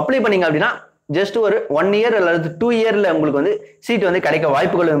ஸோ அப்ளை பண்ணீங்க அப்படின்னா ஜஸ்ட் ஒரு 1 year அல்லது 2 yearல உங்களுக்கு வந்து சீட் வந்து கிடைக்க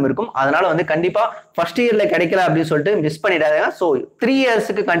வாய்ப்புகளும் இருக்கும். அதனால வந்து கண்டிப்பா ஃபர்ஸ்ட் இயர்ல கிடைக்கல அப்படின்னு சொல்லிட்டு மிஸ் பண்ணிடாதீங்க. ஸோ 3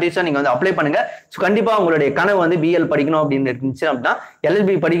 yearsக்கு கண்டினியூஸா நீங்க வந்து அப்ளை பண்ணுங்க. ஸோ கண்டிப்பா உங்களுடைய கனவு வந்து BL படிக்கணும் அப்படின்னு இருந்துச்சு அப்படின்னா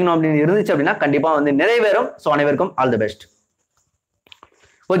LLB படிக்கணும் அப்படின்னு இருந்துச்சு அப்படின்னா கண்டிப்பா வந்து நிறைவேறும். ஸோ அனைவருக்கும் ஆல் தி பெஸ்ட்.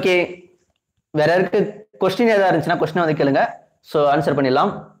 ஓகே, வேற யாருக்கு கொஸ்டின் ஏதாவது இருந்துச்சுன்னா கொஸ்டின் வந்து கேளுங்க. ஸோ ஆன்சர்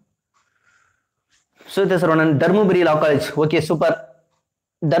பண்ணிடலாம். சரவணன் தர்மபுரி லா college. Okay, super.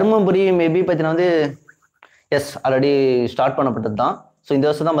 Dharmapuri maybe பார்த்தீங்கன்னா வந்து எஸ் ஆல்ரெடி ஸ்டார்ட் பண்ணப்பட்டது தான். ஸோ இந்த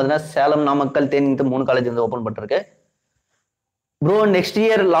வருஷம் தான் பார்த்தீங்கன்னா சேலம், நாமக்கல், தேனி 3 காலேஜ் வந்து ஓப்பன் பண்ணிருக்கு. ப்ரோ நெக்ஸ்ட்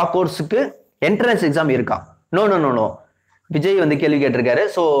இயர் லா கோர்ஸுக்கு என்ட்ரன்ஸ் எக்ஸாம் இருக்கா? நோ விஜய் வந்து கேள்வி கேட்டிருக்காரு.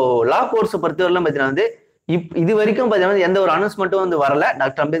 ஸோ லா கோர்ஸ் பொறுத்தவரையிலும் பார்த்தீங்கன்னா வந்து இது வரைக்கும் பார்த்தீங்கன்னா எந்த ஒரு அனௌன்ஸ்மெண்ட்டும் வந்து வரல.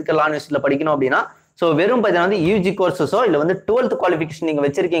 டாக்டர் அம்பேத்கர் லா யூனிவர்சிட்டியில் படிக்கணும் அப்படின்னா ஸோ வெறும் பார்த்தீங்கன்னா வந்து யூஜி கோர்ஸஸோ இல்லை வந்து 12th குவாலிஃபிகேஷன் நீங்கள்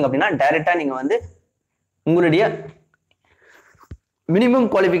வச்சிருக்கீங்க அப்படின்னா டைரெக்டாக நீங்கள் வந்து உங்களுடைய மினிமம்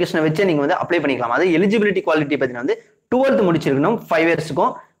குவாலிஃபிகேஷனை வச்சு நீங்க வந்து அப்ளை பண்ணிக்கலாம். அது எலிஜிபிலிட்டி குவாலிட்டி பார்த்தீங்கன்னா வந்து 12th முடிச்சிருக்கணும் 5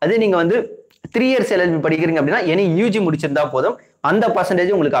 yearsக்கும். அதே நீங்க வந்து 3 years LLB படிக்கிறீங்க அப்படின்னா எனி யூஜி முடிச்சிருந்தா போதும். அந்த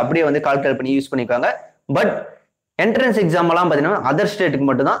பர்சன்டேஜ் உங்களுக்கு அப்படியே வந்து கால்குலேட் பண்ணி யூஸ் பண்ணிக்குவாங்க. பட் என்ட்ரன்ஸ் எக்ஸாம் எல்லாம் பார்த்தீங்கன்னா அதர் ஸ்டேட்டுக்கு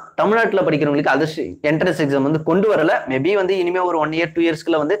மட்டும் தான். தமிழ்நாட்டில் படிக்கிறவங்களுக்கு அதர் என்ட்ரன்ஸ் எக்ஸாம் வந்து கொண்டு வரல. மேபி வந்து இனிமே ஒரு 1 year 2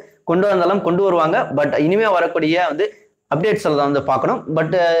 yearsக்குள்ள வந்து கொண்டு வந்தாலும் கொண்டு வருவாங்க. பட் இனிமே வரக்கூடிய வந்து அப்டேட்ஸ் எல்லாம் வந்து பார்க்கணும்.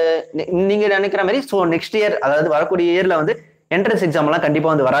 பட் நீங்க நினைக்கிற மாதிரி ஸோ நெக்ஸ்ட் இயர் அதாவது வரக்கூடிய இயர்ல வந்து என்ட்ரன்ஸ் எக்ஸாம் எல்லாம் கண்டிப்பா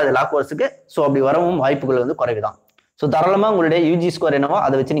வந்து வராது லா கோர்ஸுக்கு. ஸோ அப்படி வரவும் வாய்ப்புகள் வந்து குறைவுதான். ஸோ தாராளமா உங்களுடைய யூஜி ஸ்கோர் என்னவோ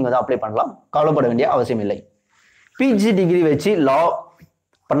அதை வச்சு நீங்க வந்து அப்ளை பண்ணலாம். கவலைப்பட வேண்டிய அவசியம் இல்லை. பிஜி டிகிரி வச்சு லா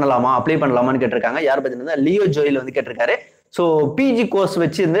பண்ணலாமா அப்ளை பண்ணலாமான்னு கேட்டிருக்காங்க. யார் பார்த்தீங்கன்னா லியோ ஜோயில் வந்து கேட்டிருக்காரு. ஸோ பிஜி கோர்ஸ்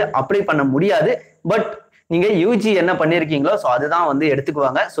வச்சு வந்து அப்ளை பண்ண முடியாது. பட் நீங்க யூஜி என்ன பண்ணிருக்கீங்களோ ஸோ அதுதான் வந்து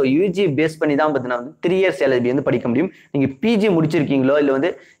எடுத்துக்குவாங்க. ஸோ யூஜி பேஸ் பண்ணி தான் பார்த்தீங்கன்னா வந்து 3 years LLB வந்து படிக்க முடியும். நீங்க பிஜி முடிச்சிருக்கீங்களோ இல்லை வந்து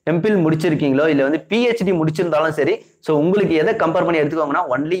எம்பில் முடிச்சிருக்கீங்களோ இல்லை வந்து பிஹெச்டி முடிச்சிருந்தாலும் சரி. ஸோ உங்களுக்கு எதை கம்பேர் பண்ணி எடுத்துக்கோங்கன்னா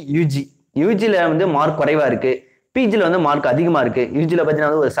ஒன்லி யூஜி. யூஜில வந்து மார்க் குறைவா இருக்கு, பிஜில வந்து மார்க் அதிகமா இருக்கு. யூஜில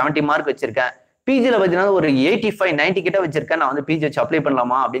பார்த்தீங்கன்னா ஒரு 70 மார்க் வச்சிருக்கேன், பிஜில பார்த்தீங்கன்னா ஒரு 85 90 கிட்ட வச்சிருக்கேன், நான் வந்து பிஜி வச்சு அப்ளை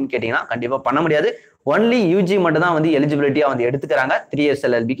பண்ணலாமா அப்படின்னு கேட்டீங்கன்னா கண்டிப்பா பண்ண முடியாது. ஒன்லி யூஜி மட்டும் தான் வந்து எலிஜிபிலிட்டியா வந்து எடுத்துக்கிறாங்க 3 years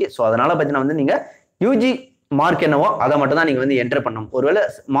LLBக்கு. ஸோ அதனால பார்த்தீங்கன்னா வந்து நீங்க யூஜி மார்க் என்னவோ அதை மட்டும் தான் நீங்க வந்து என்டர் பண்ணணும். ஒருவேளை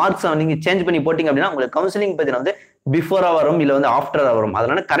மார்க்ஸ் நீங்க சேஞ்ச் பண்ணி போட்டீங்க அப்படின்னா உங்களுக்கு கவுன்சிலிங் பார்த்தீங்கன்னா வந்து பிஃபோரா வரும் இல்லை வந்து ஆஃப்டரா வரும்.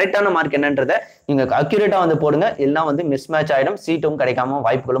 அதனால கரெக்டான மார்க் என்னன்றதை நீங்க அக்யூரேட்டா வந்து போடுங்க. எல்லாம் வந்து மிஸ் மேட்ச் ஆயிடும், சீட்டும் கிடைக்காம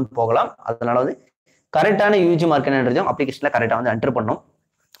வாய்ப்புகளும் போகலாம். அதனால வந்து கரெக்டான யூஜி மார்க் என்னன்றதையும் அப்ளிகேஷன்ல கரெக்டா வந்து என்டர் பண்ணணும்.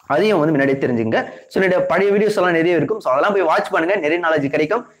 அதையும் வந்து முன்னாடியே தெரிஞ்சுங்க. ஸோ என்னுடைய பழைய வீடியோஸ் எல்லாம் நிறைய இருக்கும். ஸோ அதெல்லாம் போய் வாட்ச் பண்ணுங்க, நிறைய நாலேஜ்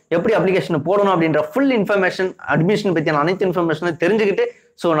கிடைக்கும். எப்படி அப்ளிகேஷன் போடணும் அப்படின்ற ஃபுல் இன்ஃபர்மேஷன், அட்மிஷன் பற்றியான அனைத்து இன்ஃபர்மேஷனும் தெரிஞ்சுக்கிட்டு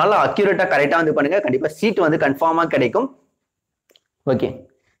ஸோ நல்லா அக்யூரேட்டா கரெக்டா வந்து பண்ணுங்க. கண்டிப்பா சீட் வந்து கன்ஃபார்மா கிடைக்கும். ஓகே,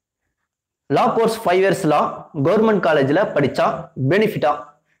 லா கோர்ஸ் 5 years லா கவர்மெண்ட் காலேஜ்ல படிச்சா பெனிஃபிட்டா,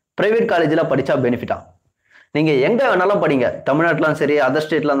 பிரைவேட் காலேஜ்ல படிச்சா பெனிஃபிட்டா? நீங்க எங்க வேணாலும் படிங்க, தமிழ்நாட்டிலும் சரி அதர்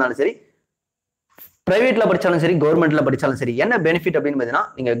ஸ்டேட்ல இருந்தாலும் சரி, பிரைவேட்ல படிச்சாலும் சரி கவர்மெண்ட்ல படிச்சாலும் சரி. என்ன பெனிஃபிட் அப்படின்னு பார்த்தீங்கன்னா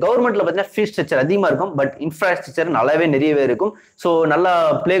நீங்க கவர்மெண்ட்ல பார்த்தீங்கன்னா ஃபீஸ் ஸ்ட்ரக்சர் அதிகமா இருக்கும், பட் இன்ஃப்ராஸ்ட்ரக்சர் நல்லாவே நிறையவே இருக்கும். ஸோ நல்லா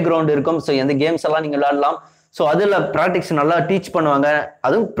பிளே கிரவுண்ட் இருக்கும். ஸோ எந்த கேம்ஸ் எல்லாம் நீங்க விளையாடலாம். ஸோ அதில் ப்ராக்டிக்ஸ் நல்லா டீச் பண்ணுவாங்க.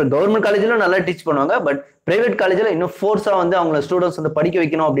 அதுவும் கவர்மெண்ட் காலேஜ்ல நல்லா டீச் பண்ணுவாங்க. பட் பிரைவேட் காலேஜ்ல இன்னும் ஃபோர்ஸா வந்து அவங்க ஸ்டூடெண்ட்ஸ் வந்து படிக்க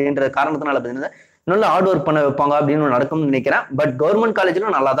வைக்கணும் அப்படின்ற காரணத்தினால பார்த்தீங்கன்னா நல்லா ஹார்ட் ஒர்க் பண்ண வைப்பாங்க அப்படின்னு நடக்கும்னு நினைக்கிறேன். பட் கவர்மெண்ட் காலேஜ்ல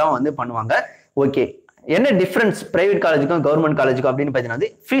நல்லா தான் வந்து பண்ணுவாங்க. ஓகே, என்ன டிஃபரன்ஸ் பிரைவேட் காலேஜுக்கும் கவர்மெண்ட் காலேஜுக்கும் அப்படின்னு பார்த்தீங்கன்னா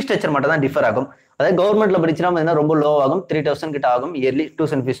ஃபீஸ் ஸ்ட்ரக்சர் மட்டும் தான் டிஃபர் ஆகும். அதாவது கவர்மெண்ட்ல படிச்சுன்னா ரொம்ப லோ ஆகும், 3000 கிட்ட ஆகும் இயர்லி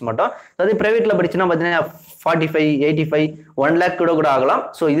டியூஷன் ஃபீஸ் மட்டும். அதாவது பிரைவேட்ல படிச்சுன்னா பார்த்தீங்கன்னா 45, 85, 1 lakh கூட ஆகலாம்.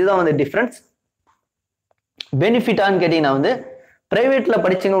 ஸோ இதுதான் வந்து டிஃபரன்ஸ். பெனிஃபிட்டான்னு கேட்டீங்கன்னா வந்து பிரைவேட்ல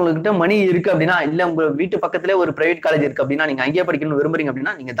படிச்சவங்க உங்ககிட்ட மணி இருக்கு அப்படின்னா, இல்ல உங்க வீட்டு பக்கத்திலே ஒரு பிரைவேட் காலேஜ் இருக்கு அப்படின்னா, நீங்க அங்கேயே படிக்கணும்னு விரும்புறீங்க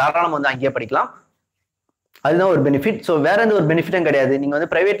அப்படின்னா நீங்க தாராளமா வந்து அங்கேயே படிக்கலாம். அதுதான் ஒரு பெனிஃபிட். ஸோ வேற எந்த ஒரு பெனிஃபிட்டும் கிடையாது. நீங்க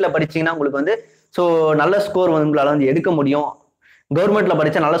வந்து பிரைவேட்ல படிச்சீங்கன்னா உங்களுக்கு வந்து ஸோ நல்ல ஸ்கோர் வந்து உங்களால வந்து எடுக்க முடியும். கவர்மெண்ட்ல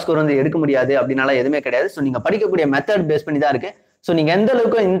படிச்சா நல்ல ஸ்கோர் வந்து எடுக்க முடியாது அப்படின்னால எதுவுமே கிடையாது. ஸோ நீங்க படிக்கக்கூடிய மெத்தட் பேஸ் பண்ணி தான் இருக்கு. ஸோ நீங்க எந்த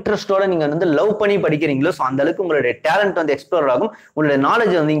அளவுக்கு இன்ட்ரெஸ்டோட நீங்க வந்து லவ் பண்ணி படிக்கிறீங்களோ ஸோ அந்த அளவுக்கு உங்களுடைய டேலண்ட் வந்து எக்ஸ்ப்ளோர் ஆகும், உங்களுடைய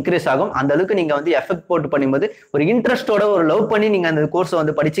நாலேஜ் வந்து இன்க்ரீஸ் ஆகும். அந்த அளவுக்கு நீங்க வந்து எஃபெக்ட் போட்டு பண்ணும்போது ஒரு இன்ட்ரெஸ்டோட ஒரு லவ் பண்ணி நீங்க அந்த கோர்ஸை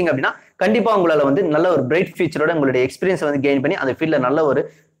வந்து படிச்சீங்க அப்படின்னா கண்டிப்பா உங்களால வந்து நல்ல ஒரு பிரைட் ஃபியூச்சரோட உங்களுடைய எக்ஸ்பீரியன்ஸ் வந்து கெயின் பண்ணி அந்த ஃபீல்ட்ல நல்ல ஒரு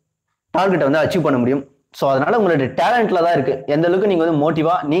டார்கெட்டை வந்து அச்சீவ் பண்ண முடியும். ஸோ அதனால உங்களுடைய டேலண்ட்ல தான் இருக்கு. எந்த அளவுக்கு நீங்க வந்து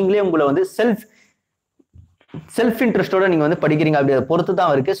மோட்டிவா நீங்களே உங்களை வந்து செல்ஃப் இன்ட்ரெஸ்டோட நீங்க வந்து படிக்கிறீங்க அப்படின்றத பொறுத்து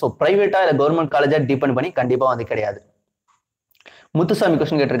தான் இருக்கு. ஸோ பிரைவேட்டா இல்லை கவர்மெண்ட் காலேஜா டிபெண்ட் பண்ணி கண்டிப்பா வந்து கிடையாது. முத்துசாமி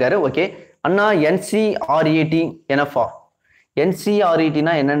கொஸ்டின் கேட்டிருக்காரு. ஓகே அண்ணா, NCRET NFA,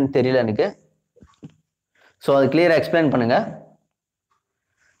 NCRETனா என்னன்னு தெரியல எனக்கு. ஸோ அது கிளியரா எக்ஸ்பிளைன் பண்ணுங்க.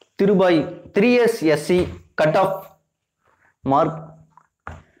 Dhirubhai 3 years SC cut off mark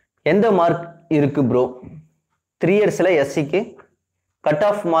எந்த மார்க் இருக்கு ப்ரோ? 3 yearsல SCக்கு கட்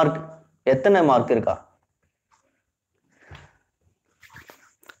ஆஃப் மார்க் எத்தனை மார்க் இருக்கா?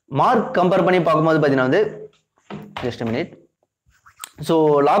 மார்க் கம்பேர் பண்ணி பார்க்கும்போது பார்த்தீங்கன்னா வந்து ஜஸ்ட் மினிட். ஸோ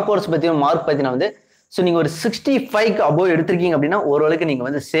லா கோர்ஸ் பற்றியும் மார்க் பார்த்தீங்கன்னா வந்து ஸோ நீங்கள் ஒரு 65க்கு அபோவ் எடுத்திருக்கீங்க அப்படின்னா ஓரளவுக்கு நீங்கள்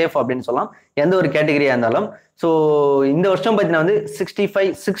வந்து சேஃப் அப்படின்னு சொல்லலாம், எந்த ஒரு கேட்டகரியாக இருந்தாலும். ஸோ இந்த வருஷம் பார்த்தீங்கன்னா வந்து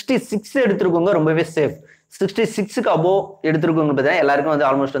 65, 66 எடுத்திருக்கவங்க ரொம்பவே சேஃப். 66க்கு அபோவ் எடுத்திருக்கவங்க பார்த்தீங்கன்னா எல்லாருக்கும் வந்து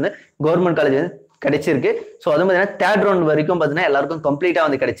ஆல்மோஸ்ட் வந்து கவர்மெண்ட் காலேஜ் வந்து கிடைச்சிருக்கு. ஸோ அது பார்த்தீங்கன்னா தேர்ட் ரவுண்ட் வரைக்கும் பார்த்தீங்கன்னா எல்லாருக்கும் கம்ப்ளீட்டாக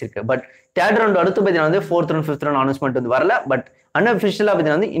வந்து கிடைச்சிருக்கு. பட் தேர்ட் ரவுண்ட் அடுத்து பார்த்தீங்கன்னா வந்து 4th round 5th round announcement வந்து வரல. பட் அன்அஃபிஷியலாக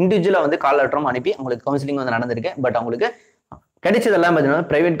பார்த்தீங்கன்னா வந்து இண்டிவிஜுவலாக வந்து கால் லெட்டரும் அனுப்பி அவங்களுக்கு கவுன்சிலிங் வந்து நடந்திருக்கு. பட் அவங்களுக்கு கிடைச்சதெல்லாம் பார்த்தீங்கன்னா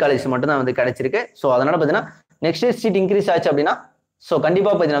பிரைவேட் காலேஜ் மட்டும் தான் வந்து கிடைச்சிருக்கு. ஸோ அதனால பார்த்தீங்கன்னா நெக்ஸ்ட் சீட் இன்க்ரீஸ் ஆச்சு அப்படின்னா ஸோ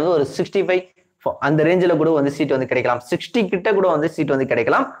கண்டிப்பாக பார்த்தீங்கன்னா வந்து ஒரு 65 அந்த ரேஞ்சில் கூட வந்து சீட் வந்து கிடைக்கலாம், 60 கிட்ட கூட வந்து சீட் வந்து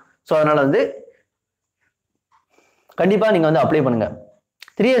கிடைக்கலாம். ஸோ அதனால வந்து கண்டிப்பாக நீங்கள் வந்து அப்ளை பண்ணுங்க.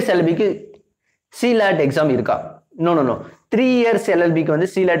 3 years LLBக்கு CLAT எக்ஸாம் இருக்கா? நோ 3 years LLBக்கு வந்து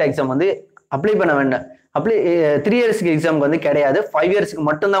CLAT எக்ஸாம் வந்து அப்ளை பண்ண வேண்டாம். 3 yearsக்கு எக்ஸாம் வந்து கிடையாது, 5 yearsக்கு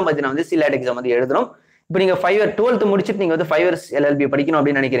மட்டும் தான் பார்த்தீங்கன்னா வந்து CLAT எக்ஸாம் வந்து எழுதணும். இப்போ நீங்க 5 year 12th முடிச்சுட்டு நீங்க வந்து 5 years LLB படிக்கணும்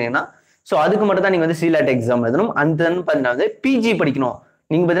அப்படின்னு நினைக்கிறீங்கன்னா ஸோ அதுக்கு மட்டும் தான் நீங்க வந்து CLAT எக்ஸாம் எழுதணும். அந்த பார்த்தீங்கன்னா வந்து பிஜி படிக்கணும்,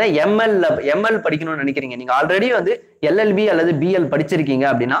 நீங்க பார்த்தீங்கன்னா ML படிக்கணும்னு நினைக்கிறீங்க, நீங்க ஆல்ரெடி வந்து LLB அல்லது BL படிச்சிருக்கீங்க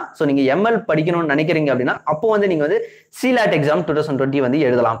அப்படின்னா ஸோ நீங்க ML படிக்கணும்னு நினைக்கிறீங்க அப்படின்னா அப்போ வந்து நீங்க வந்து CLAT எக்ஸாம் 2020 வந்து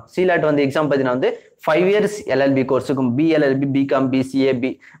எழுதலாம். CLAT வந்து எக்ஸாம் பார்த்தீங்கன்னா வந்து 5 years LLB கோர்ஸுக்கும் B LLB, BCom, BCA,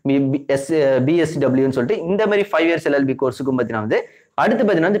 BSW சொல்லிட்டு இந்த மாதிரி 5 years LLB கோர்ஸுக்கும் பார்த்தீங்கன்னா வந்து அடுத்து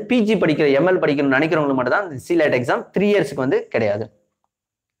பார்த்தீங்கன்னா வந்து பிஜி படிக்கிற ML படிக்கணும்னு நினைக்கிறவங்களுக்கு மட்டும் தான் CLAT எக்ஸாம் 3 yearsக்கு வந்து கிடையாது.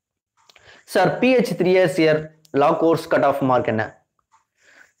 Sir PH 3 years here law course cut off mark என்ன?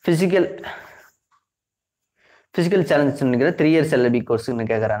 பிசிக்கல் சேலஞ்ச் நினைக்கிறேன் 3 years LLB கோர்ஸ்னு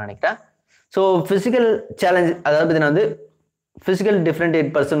கேட்குறான்னு நினைக்கிறேன். ஸோ பிசிக்கல் சேலஞ்ச் அதாவது பார்த்தீங்கன்னா வந்து பிசிக்கல் டிஃபரெண்ட்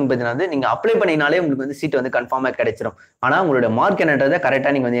பர்சன் பார்த்தீங்கன்னா வந்து நீங்கள் அப்ளை பண்ணினாலே உங்களுக்கு வந்து சீட் வந்து கன்ஃபார்மாக கிடைச்சிடும். ஆனால் உங்களோட மார்க் என்னன்றதை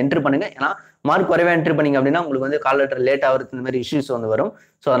கரெக்டாக நீங்கள் வந்து என்ட்ரு பண்ணுங்க. ஏன்னா மார்க் குறைவாக என்ட்ரி பண்ணீங்க அப்படின்னா உங்களுக்கு வந்து கால் லெட்டர் லேட் ஆகிறது இந்த மாதிரி இஷ்யூஸ் வந்து வரும்.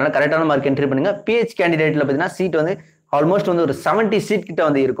 ஸோ அதனால கரெக்டான மார்க் என்ட்ரி பண்ணுங்க. PH கேண்டிடேட்ல பார்த்தீங்கன்னா சீட் வந்து ஆல்மோஸ்ட் வந்து ஒரு 70 சீட் கிட்ட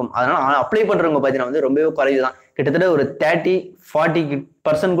வந்து இருக்கும். அதனால அப்ளை பண்றவங்க பார்த்தீங்கன்னா வந்து ரொம்பவே குறைவு தான். கிட்டத்தட்ட ஒரு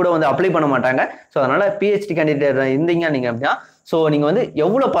 30-40% கூட வந்து அப்ளை பண்ண மாட்டாங்க. ஸோ அதனால PhD கேண்டிடேட் இருந்தீங்க நீங்க அப்படின்னா ஸோ நீங்க வந்து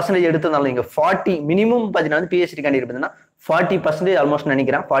எவ்வளவு பர்சன்டேஜ் எடுத்திருந்தாலும் நீங்க 40 மினிமம் பார்த்தீங்கன்னா வந்து PhD கேண்டிடேட் பார்த்தீங்கன்னா 40% ஆல்மோஸ்ட்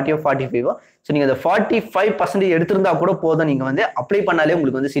நினைக்கிறேன் 40 or 45. ஸோ நீங்க அந்த 45% எடுத்திருந்தா கூட போதும். நீங்க வந்து அப்ளை பண்ணாலே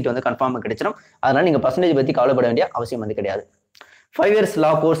உங்களுக்கு வந்து சீட் வந்து கன்ஃபார்மாக கிடைச்சிடும். அதனால நீங்க பர்சன்டேஜ் பத்தி கவலைப்பட வேண்டிய அவசியம் வந்து கிடையாது. 5 years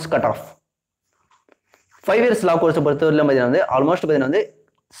law course cut off. 5 years law course பொறுத்தவரையிலும் பார்த்தீங்கன்னா வந்து ஆல்மோஸ்ட் பார்த்தீங்கன்னா வந்து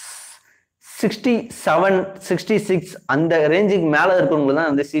 67-66 அந்த ரேஞ்சுக்கு மேலே இருக்கிறவங்களுக்கு தான்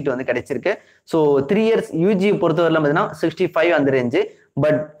வந்து சீட் வந்து கிடைச்சிருக்கு. ஸோ 3 years UG பொறுத்தவரையிலும் பார்த்தீங்கன்னா 65 அந்த ரேஞ்சு.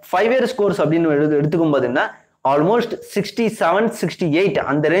 பட் 5 years கோர்ஸ் அப்படின்னு எடுத்துக்கும் பார்த்தீங்கன்னா ஆல்மோஸ்ட் 67-68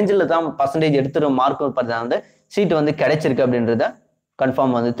 அந்த ரேஞ்சில் தான் பர்சன்டேஜ் எடுத்துகிற மார்க் பார்த்தீங்கன்னா வந்து சீட் வந்து கிடைச்சிருக்கு அப்படின்றத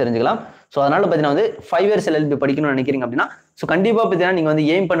கன்ஃபார்ம் வந்து தெரிஞ்சுக்கலாம். ஸோ அதனால பார்த்தீங்கன்னா வந்து 5 years LLB படிக்கணும்னு நினைக்கிறீங்க அப்படின்னா ஸோ கண்டிப்பாக பார்த்தீங்கன்னா நீங்கள் வந்து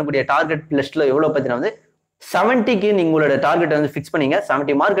எய்ம் பண்ணக்கூடிய டார்கெட் லிஸ்ட்டில் எவ்வளோ பார்த்தீங்கன்னா வந்து 70க்கு நீங்க உங்களோட டார்கெட் வந்து ஃபிக்ஸ் பண்ணீங்க.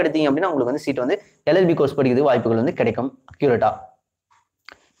 70 மார்க் எடுத்தீங்க அப்படின்னா உங்களுக்கு வந்து சீட் வந்து LLB கோர்ஸ் படிக்கிறது வாய்ப்புகள் வந்து கிடைக்கும் அக்யூரேட்டா.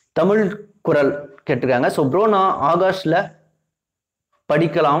 தமிழ் குரல் கேட்டிருக்காங்க. ஸோ ப்ரோ நான் ஆகஸ்ட்ல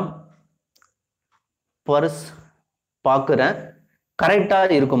படிக்கலாம் பர்ஸ் பார்க்குறேன் கரெக்டா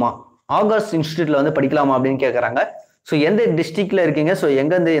இருக்குமா? ஆகஸ்ட் இன்ஸ்டியூட்ல வந்து படிக்கலாமா அப்படின்னு கேட்குறாங்க. ஸோ எந்த டிஸ்ட்ரிக்ட்ல இருக்கீங்க, ஸோ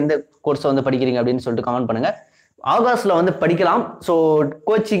எந்த கோர்ஸை வந்து படிக்கிறீங்க அப்படின்னு சொல்லிட்டு கமெண்ட் பண்ணுங்க. ஆகஸ்ட்ல வந்து படிக்கலாம். ஸோ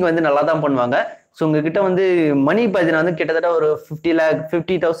கோச்சிங் வந்து நல்லா தான் பண்ணுவாங்க. ஸோ உங்ககிட்ட வந்து மணி பார்த்தீங்கன்னா வந்து கிட்டத்தட்ட ஒரு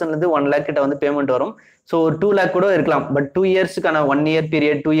 50,000 1 lakh கிட்ட வந்து பேமெண்ட் வரும். ஸோ ஒரு 2 lakh கூட இருக்கலாம். But 2 yearsக்கான 1 year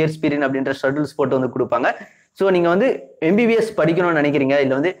period 2 years period அப்படின்ற ஷெட்யூல்ஸ் போட்டு வந்து கொடுப்பாங்க. ஸோ நீங்க வந்து MBBS படிக்கணும்னு நினைக்கிறீங்க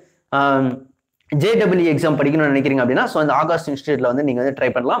இல்லை வந்து JEE எக்ஸாம் படிக்கணும்னு நினைக்கிறீங்க அப்படின்னா ஸோ அந்த ஆகஸ்ட் இன்ஸ்டியூட்ல வந்து நீங்க வந்து ட்ரை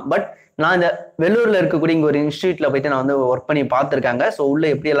பண்ணலாம். பட் நான் இந்த வெள்ளூர்ல இருக்கக்கூடிய இங்க ஒரு இன்ஸ்டியூட்ல போயிட்டு நான் வந்து ஒர்க் பண்ணி பார்த்துருக்காங்க. ஸோ உள்ள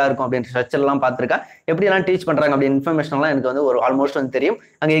எப்படி எல்லாம் இருக்கும் அப்படின்ற ஸ்ட்ரக்சர் எல்லாம் பார்த்துருக்கேன். எப்படி எல்லாம் டீச் பண்றாங்க அப்படின்னு இன்ஃபர்மேஷன் எல்லாம் எனக்கு வந்து ஒரு ஆல்மோஸ்ட் வந்து தெரியும்.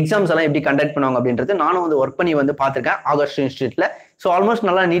 அங்கே எக்ஸாம்ஸ் எல்லாம் எப்படி கண்டக்ட் பண்ணுவாங்க அப்படின்றது நானும் வந்து ஒர்க் பண்ணி வந்து பார்த்துருக்கேன் ஆகஸ்ட் இன்ஸ்டியூட்ல. ஸோ ஆல்மோஸ்ட்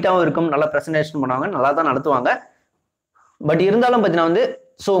நல்லா நீட்டாகவும் இருக்கும், நல்லா ப்ரெசன்டேஷன் பண்ணுவாங்க, நல்லா தான் நடத்துவாங்க. பட் இருந்தாலும் பார்த்தீங்கன்னா வந்து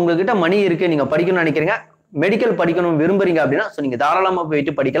ஸோ உங்ககிட்ட மணி இருக்கு, நீங்க படிக்கணும்னு நினைக்கிறீங்க, மெடிக்கல் படிக்கணும் விரும்புறீங்க அப்படின்னா ஸோ நீங்க தாராளமா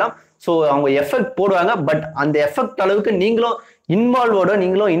போயிட்டு படிக்கலாம். ஸோ அவங்க எஃபெக்ட் போடுவாங்க. பட் அந்த எஃபெக்ட் அளவுக்கு நீங்களும் இன்வால்வோட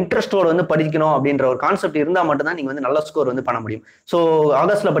நீங்களும் இன்ட்ரெஸ்டோட வந்து படிக்கணும் அப்படின்ற ஒரு கான்செப்ட் இருந்தால் மட்டும்தான் நீங்க வந்து நல்ல ஸ்கோர் வந்து பண்ண முடியும். ஸோ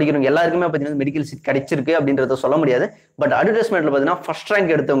ஆகஸ்ட்ல படிக்கிறவங்க எல்லாருக்குமே பார்த்தீங்கன்னா மெடிக்கல் சீட் கிடைச்சிருக்கு அப்படின்றத சொல்ல முடியாது. பட் அட்வர்டைஸ்மெண்ட்ல பார்த்தீங்கன்னா ஃபர்ஸ்ட்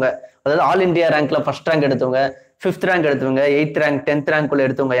ரேங்க் எடுத்தவங்க, அதாவது ஆல் இந்தியா ரேங்க்ல ஃபர்ஸ்ட் ரேங்க் எடுத்தவங்க, 5th ரேங்க் எடுத்தவங்க, 8th ரேங்க் 10th ரேங்க் உள்ள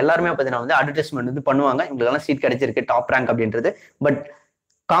எடுத்தவங்க எல்லாருமே பார்த்தீங்கன்னா வந்து அட்வர்டைஸ்மெண்ட் வந்து பண்ணுவாங்க. இவங்களுக்கெல்லாம் சீட் கிடைச்சிருக்கு டாப் ரேங்க் அப்படின்றது. பட்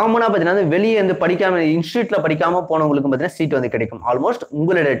காமனா பார்த்தீங்கன்னா வெளியே வந்து படிக்காம இன்ஸ்டியூட்ல படிக்காம போனவங்களுக்கு பார்த்தீங்கன்னா சீட் வந்து கிடைக்கும். ஆல்மோஸ்ட்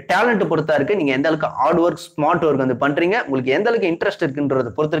உங்களோட டேலண்ட் பொறுத்தா இருக்கு. நீங்க எந்த அளவுக்கு ஹார்ட் ஒர்க் ஸ்மார்ட் ஒர்க் வந்து பண்றீங்க, உங்களுக்கு எந்த அளவுக்கு இன்ட்ரெஸ்ட்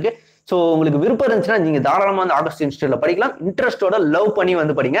இருக்குன்றத பொறுத்து இருக்கு. ஸோ உங்களுக்கு விருப்பம் இருந்துச்சுன்னா நீங்க தாராளமா வந்து ஆகஸ்ட் இன்ஸ்டியூட்ல படிக்கலாம். இன்ட்ரெஸ்டோட லவ் பண்ணி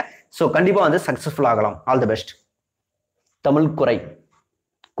வந்து படிங்க. ஸோ கண்டிப்பா வந்து சக்சஸ்ஃபுல் ஆகலாம். All the best. தமிழ்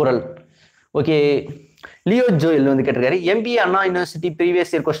குரல் ஓகே. லியோ ஜோயில் வந்து கேட்டிருக்காரு, MBA அண்ணா university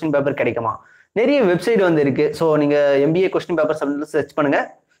previous year question paper கிடைக்குமா? நிறைய வெப்சைட் வந்து இருக்கு. ஸோ நீங்க MBA கொஸ்டின் பேப்பர் சர்ச் பண்ணுங்க.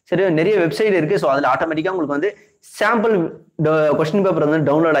 சரி, நிறைய வெப்சைட் இருக்கு. ஸோ அதில் ஆட்டோமேட்டிக்காக உங்களுக்கு வந்து சாம்பிள் கொஸ்டின் பேப்பர் வந்து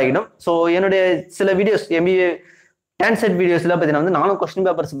டவுன்லோட் ஆகிடும். ஸோ என்னுடைய சில வீடியோஸ் MBA TANCET வீடியோஸ்ல பார்த்தீங்கன்னா வந்து நானும் கொஸ்டின்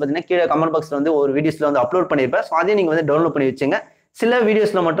பேப்பர்ஸ் பார்த்தீங்கன்னா கீழே கமெண்ட் பாக்ஸ்ல வந்து ஒரு வீடியோஸ்ல வந்து அப்லோட் பண்ணியிருப்பேன். ஸோ அதையும் நீங்க வந்து டவுன்லோட் பண்ணி வச்சுங்க. சில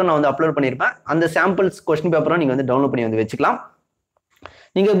வீடியோஸ்ல மட்டும் நான் வந்து அப்லோட் பண்ணியிருப்பேன். அந்த சாம்பிள்ஸ் கொஸ்டின் பேப்பரும் நீங்க வந்து டவுன்லோட் பண்ணி வந்து வச்சுக்கலாம்.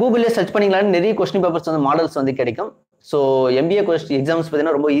 நீங்க கூகுள்லேயே சர்ச் பண்ணீங்களான்னு நிறைய கொஸ்டின் பேப்பர்ஸ் வந்து மாடல்ஸ் வந்து கிடைக்கும். ஸோ MBA எக்ஸாம்ஸ்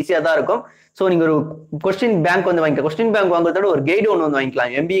பார்த்தீங்கன்னா ரொம்ப ஈஸியாக தான் இருக்கும். ஸோ நீங்க ஒரு கொஸ்டின் பேங்க் வந்து வாங்கிக்கலாம். கொஸ்டின் பேங்க் வாங்குறதோட ஒரு கைடு ஒன்று வந்து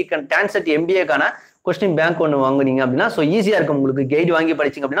வாங்கிக்கலாம். TANCET MBAக்கான கொஸ்டின் பேங்க் ஒன்று வாங்குனீங்க அப்படின்னா ஸோ ஈஸியா இருக்கும். உங்களுக்கு கைடு வாங்கி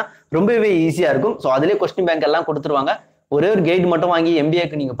படிச்சிங்க அப்படின்னா ரொம்பவே ஈஸியா இருக்கும். ஸோ அதிலே கொஸ்டின் பேங்க் எல்லாம் கொடுத்துருவாங்க. ஒரே ஒரு கைடு மட்டும் வாங்கி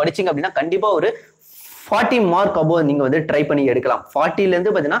MBAக்கு நீங்க படிச்சிங்க அப்படின்னா கண்டிப்பா ஒரு 40 மார்க் அபோவ் நீங்க வந்து ட்ரை பண்ணி எடுக்கலாம். 40ல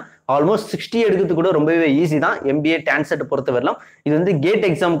இருந்து பார்த்தீங்கன்னா ஆல்மோஸ்ட் 60 எடுக்கிறது கூட ரொம்பவே ஈஸி தான் MBA TANCET பொறுத்த வரலாம். இது வந்து கேட்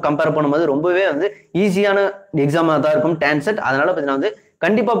எக்ஸாம் கம்பேர் பண்ணும்போது ரொம்பவே வந்து ஈஸியான எக்ஸாமா தான் இருக்கும் TANCET. அதனால பார்த்தீங்கன்னா வந்து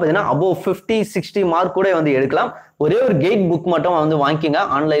கண்டிப்பா பார்த்தீங்கன்னா அபோவ் 50-60 மார்க் கூட வந்து எடுக்கலாம். ஒரே ஒரு கைட் புக் மட்டும் வந்து வாங்கிக்கங்க.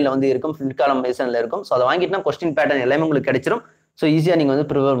 ஆன்லைன்ல வந்து இருக்கும், ஃபிளிப்கார்ட் அமேசான்ல இருக்கும். ஸோ அதை வாங்கிட்டுனா கொஸ்டின் பேட்டர்ன் எல்லாமே உங்களுக்கு கிடைச்சிரும். ஸோ ஈஸியா நீங்க வந்து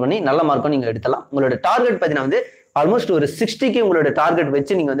ப்ரிப்பேர் பண்ணி நல்ல மார்க்கும் நீங்க எடுக்கலாம். உங்களோட டார்கெட் பார்த்தீங்கன்னா வந்து ஆல்மோஸ்ட் ஒரு 60க்கு உங்களோட டார்கெட்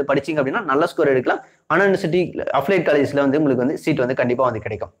வச்சு நீங்க வந்து படிச்சீங்க அப்படின்னா நல்ல ஸ்கோர் எடுக்கலாம். அண்ணா யூனிவர்சிட்டி அஃபிலியேட் காலேஜ்ல வந்து உங்களுக்கு வந்து சீட் வந்து கண்டிப்பா வந்து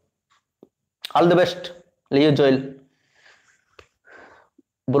கிடைக்கும். All the best Leo ஜோயில்.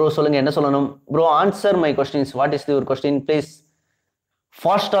 Bro சொல்லுங்க என்ன சொல்லணும்? Bro answer my questions. What is your question please?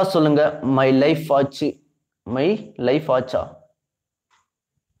 ஃபாஸ்டா சொல்லுங்க. மை லைஃப் ஆச்சு மை லைஃப் ஆச்சா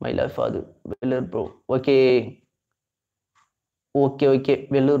மை லைஃப் அது Vellur bro okay okay okay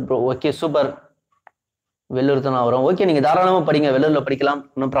Vellur bro okay super Vellur தான் வரும் ஓகே நீங்க தாராளமா படிங்க வெள்ளூர்ல படிக்கலாம்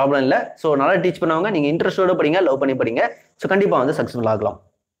ஒன்றும் ப்ராப்ளம் இல்லை ஸோ நல்லா டீச் பண்ணுவாங்க நீங்க இன்ட்ரெஸ்டோட படிங்க லவ் பண்ணி படிங்க ஸோ கண்டிப்பா வந்து சக்ஸஸ்ஃபுல் ஆகலாம்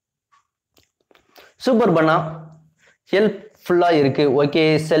சூப்பர் பண்ணா ஹெல்ப்ஃபுல்லா இருக்கு ஓகே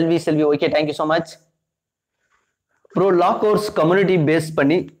செல்வி okay thank you so much bro லா கோர்ஸ் கம்யூனிட்டி பேஸ்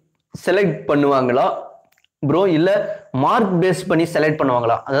பண்ணி செலக்ட் பண்ணுவாங்களா ப்ரோ இல்ல மார்க் பேஸ் பண்ணி செலக்ட்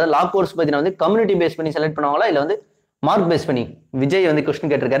பண்ணுவாங்களா அதாவது லா கோர்ஸ் பார்த்தீங்கன்னா வந்து கம்யூனிட்டி பேஸ் பண்ணி செலக்ட் பண்ணுவாங்களா இல்ல வந்து மார்க் பேஸ் பண்ணி விஜய் வந்து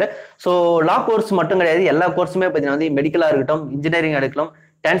கொஸ்டின் கேட்டிருக்காரு ஸோ லா கோர்ஸ் மட்டும் கிடையாது எல்லா கோர்ஸுமே பார்த்தீங்கன்னா வந்து மெடிக்கலா இருக்கட்டும் இன்ஜினியரிங் எடுக்கலாம்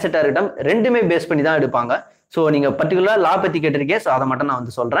டான்செட்டா இருக்கட்டும் ரெண்டுமே பேஸ் பண்ணி தான் எடுப்பாங்க ஸோ நீங்க பர்டிகுலர் லா பத்தி கேட்டிருக்கேன் ஸோ அதை மட்டும் நான்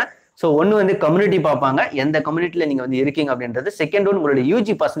வந்து சொல்றேன் ஸோ ஒன்று வந்து கம்யூனிட்டி பார்ப்பாங்க எந்த கம்யூனிட்டியில் நீங்கள் வந்து இருக்கீங்க அப்படின்றது செகண்ட் ஒன் உங்களுடைய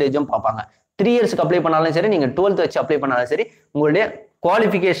யூஜி பர்சன்டேஜும் பார்ப்பாங்க 3 இயர்ஸ்க்கு அப்ளை பண்ணாலும் சரி நீங்கள் 12th வச்சு அப்ளை பண்ணாலும் சரி உங்களுடைய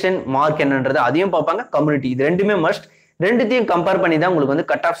குவாலிஃபிகேஷன் மார்க் என்னன்றது அதையும் பார்ப்பாங்க கம்யூனிட்டி இது ரெண்டுமே மஸ்ட் ரெண்டுத்தையும் கம்பேர் பண்ணி தான் உங்களுக்கு வந்து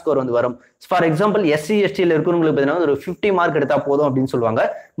கட் ஆஃப் ஸ்கோர் வந்து வரும் ஃபார் எக்ஸாம்பிள் எஸ்சி எஸ்டியில் இருக்கிறவங்களுக்கு பார்த்தீங்கன்னா ஒரு 50 மார்க் எடுத்தா போதும் அப்படின்னு சொல்லுவாங்க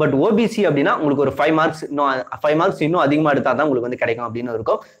பட் ஓபிசி அப்படின்னா உங்களுக்கு ஒரு 5 மார்க்ஸ் இன்னும் அதிகமாக எடுத்தா தான் உங்களுக்கு வந்து கிடைக்கும் அப்படின்னு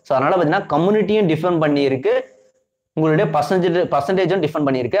இருக்கும் ஸோ அதனால பார்த்தீங்கன்னா கம்யூனிட்டியும் டிஃபரெண்ட் பண்ணி இருக்கு உங்களுடைய பர்சன்டேஜும் டிஃபரெண்ட்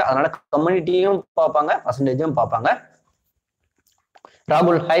பண்ணியிருக்கு அதனால கம்யூனிட்டியும் பார்ப்பாங்க பர்சன்டேஜும் பார்ப்பாங்க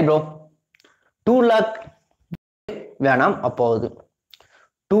ராகுல் ஹாய் ப்ரோ 2 lakh வேணாம் அப்போது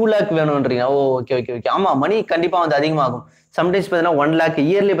 2 lakh வேணும்ன்றீங்க ஓ ஓகே ஓகே ஓகே ஆமா மணி கண்டிப்பா வந்து அதிகமாகும் சம்டைம்ஸ் பார்த்தீங்கன்னா 1 lakh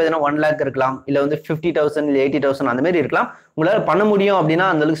இயர்லி பார்த்தீங்கன்னா 1 lakh இருக்கலாம் இல்ல வந்து 50,000 இல்ல 80,000 அந்த மாதிரி இருக்கலாம் உங்களால பண்ண முடியும் அப்படின்னா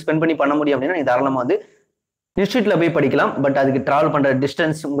அந்த அளவுக்கு ஸ்பெண்ட் பண்ணி பண்ண முடியும் அப்படின்னா நீங்க தாராளமா வந்து இன்ஸ்டியூட்ல போய் படிக்கலாம் பட் அதுக்கு டிராவல் பண்ற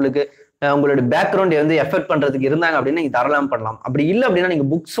டிஸ்டன்ஸ் உங்களுக்கு உங்களோட பேக்ரவுண்ட் வந்து எஃபெக்ட் பண்றதுக்கு இருந்தாங்க அப்படின்னா நீங்க தாராளமா பண்ணலாம் அப்படி இல்லை அப்படின்னா நீங்க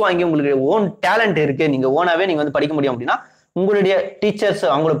புக்ஸ் வாங்கி உங்களுக்கு ஓன் டேலண்ட் இருக்கு நீங்க ஓனாவே நீங்க வந்து படிக்க முடியும் அப்படின்னா உங்களுடைய டீச்சர்ஸ்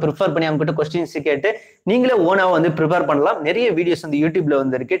அவங்கள ப்ரிஃபர் பண்ணி அவங்க கிட்ட கொஸ்டின்ஸ் கேட்டு நீங்களே ஓனாவை வந்து ப்ரிப்பேர் பண்ணலாம் நிறைய வீடியோஸ் வந்து யூடியூப்ல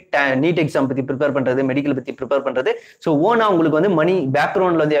வந்து இருக்கு நீட் எக்ஸாம் பத்தி ப்ரிப்பேர் பண்றது மெடிக்கல் பத்தி ப்ரிப்பேர் பண்றது ஸோ ஓனா உங்களுக்கு வந்து மணி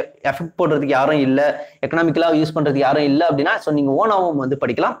பேக்ரவுண்ட்ல வந்து எஃபெக்ட் போடுறதுக்கு யாரும் இல்லை எக்கனாமிக்கலா யூஸ் பண்றதுக்கு யாரும் இல்லை அப்படின்னா ஸோ நீங்க ஓனாவும் வந்து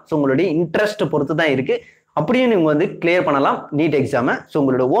படிக்கலாம் ஸோ உங்களுடைய இன்ட்ரெஸ்ட் பொறுத்து தான் இருக்கு அப்படியும் நீங்க வந்து கிளியர் பண்ணலாம் நீட் எக்ஸாமை ஸோ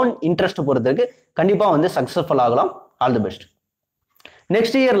உங்களோட ஓன் இன்ட்ரெஸ்ட் பொறுத்ததுக்கு கண்டிப்பா வந்து சக்சஸ்ஃபுல் ஆகலாம் all the best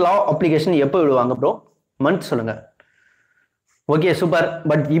next year law application எப்போ விடுவாங்க ப்ரோ மந்த் சொல்லுங்க ஓகே சூப்பர்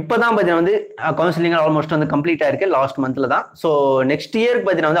பட் இப்போதான் பார்த்தீங்கன்னா வந்து கவுன்சிலிங் ஆல்மோஸ்ட் வந்து கம்ப்ளீட் ஆயிருக்கு லாஸ்ட் மந்த்ல தான் ஸோ நெக்ஸ்ட் இயருக்கு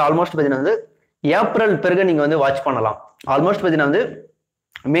பார்த்தீங்கன்னா வந்து ஆல்மோஸ்ட் பார்த்தீங்கன்னா வந்து ஏப்ரல் பிறகு நீங்க வந்து வாட்ச் பண்ணலாம் ஆல்மோஸ்ட் பார்த்தீங்கன்னா வந்து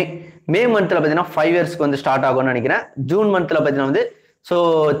மே மந்த்ல பார்த்தீங்கன்னா 5 இயர்ஸ்க்கு வந்து ஸ்டார்ட் ஆகும்னு நினைக்கிறேன் ஜூன் மந்த்ல பார்த்தீங்கன்னா வந்து ஸோ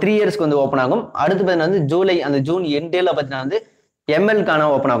 3 இயர்ஸ்க்கு வந்து ஓப்பன் ஆகும் அடுத்து பார்த்தீங்கன்னா வந்து ஜூலை அந்த ஜூன் எண்டேல பார்த்தீங்கன்னா வந்து எம்எல்கான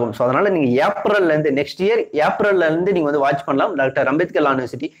ஓப்பன் ஆகும் ஸோ அதனால நீங்க ஏப்ரல்ல இருந்து நெக்ஸ்ட் இயர் ஏப்ரல்ல இருந்து நீங்க வந்து வாட்ச் பண்ணலாம் டாக்டர் அம்பேத்கர் லா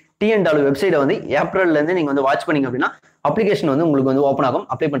யூனிவர்சிட்டி TNW வெப்சைட்டை வந்து ஏப்ரல்ல இருந்து நீங்க வந்து வாட்ச் பண்ணீங்க அப்படின்னா அப்ளிகேஷன் வந்து உங்களுக்கு வந்து ஓப்பன் ஆகும்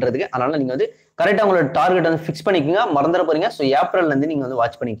அப்ளை பண்றதுக்கு அதனால நீங்க வந்து கரெக்டா உங்களோட டார்கெட் வந்து ஃபிக்ஸ் பண்ணிக்கோங்க மறந்துட போறீங்க ஸோ ஏப்ரல்ல இருந்து நீங்க வந்து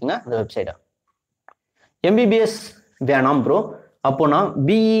வாட்ச் பண்ணிக்கோங்க அந்த வெப்சைட்டை MBBS வேணாம் ப்ரோ அப்போ நான்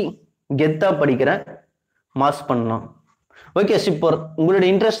BE கெத்தா படிக்கிறேன் மாஸ் பண்ணலாம் ஓகே சூப்பர் உங்களுடைய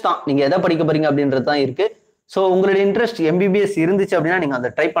இன்ட்ரெஸ்ட் தான் நீங்க எதை படிக்க போறீங்க அப்படின்றது தான் இருக்கு ஸோ உங்களுடைய இன்ட்ரெஸ்ட் MBBS இருந்துச்சு அப்படின்னா நீங்க அதை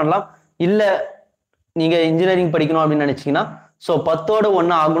ட்ரை பண்ணலாம் இல்ல நீங்க இன்ஜினியரிங் படிக்கணும் அப்படின்னு நினைச்சீங்கன்னா ஸோ 10ஓட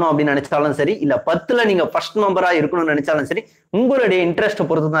 1 ஆகணும் அப்படின்னு நினைச்சாலும் சரி இல்ல 10ல நீங்க ஃபர்ஸ்ட் மெம்பரா இருக்கணும்னு நினைச்சாலும் சரி உங்களுடைய இன்ட்ரெஸ்ட்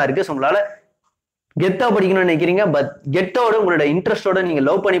பொறுத்து தான் இருக்கு ஸோ உங்களால கெத்தா படிக்கணும்னு நினைக்கிறீங்க பட் கெட்டோட உங்களோட இன்ட்ரெஸ்டோட நீங்க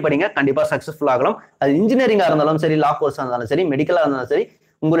லவ் பண்ணி படிங்க கண்டிப்பா சக்சஸ்ஃபுல் ஆகலாம் அது இன்ஜினியரிங்கா இருந்தாலும் சரி லா கோர்ஸா இருந்தாலும் சரி மெடிக்கலா இருந்தாலும் சரி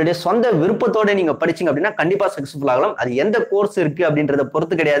உங்களுடைய சொந்த விருப்பத்தோட நீங்க படிச்சீங்க அப்படின்னா கண்டிப்பா சக்சஸ்ஃபுல் ஆகலாம் அது எந்த கோர்ஸ் இருக்கு அப்படின்றத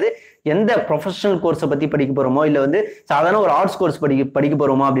பொறுத்து கிடையாது எந்த ப்ரொஃபஷனல் கோர்ஸை பத்தி படிக்க போறோமோ இல்ல வந்து சாதாரண ஒரு ஆர்ட்ஸ் கோர்ஸ் படிக்க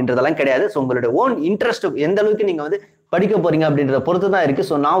போறோமோ அப்படின்றதெல்லாம் கிடையாது ஸோ உங்களுடைய ஓன் இன்ட்ரெஸ்ட் எந்த அளவுக்கு நீங்க வந்து படிக்க போறீங்க அப்படின்றத பொறுத்து தான் இருக்கு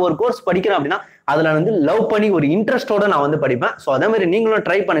ஸோ நான் ஒரு கோர்ஸ் படிக்கிறேன் அப்படின்னா அதுல வந்து லவ் பண்ணி ஒரு இன்ட்ரெஸ்டோட நான் வந்து படிப்பேன் ஸோ அதே மாதிரி நீங்களும்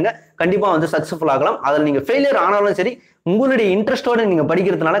ட்ரை பண்ணுங்க கண்டிப்பா வந்து சக்சஸ்ஃபுல் ஆகலாம் அதில் நீங்க ஃபெயிலியர் ஆனாலும் சரி உங்களுடைய இன்ட்ரெஸ்டோட நீங்க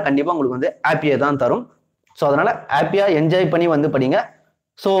படிக்கிறதுனால கண்டிப்பா உங்களுக்கு வந்து ஹாப்பியா தான் தரும் ஸோ அதனால ஹாப்பியா என்ஜாய் பண்ணி வந்து படிங்க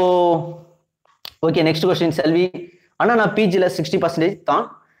ஸோ ஓகே நெக்ஸ்ட் கொஸ்டின் செல்வி ஆனா நான் பிஜில 60% தான்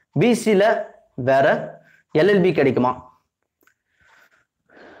பிசில வேற LLB கிடைக்குமா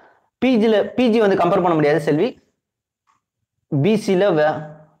பிஜி வந்து கம்பேர் பண்ண முடியாது செல்வி பிசில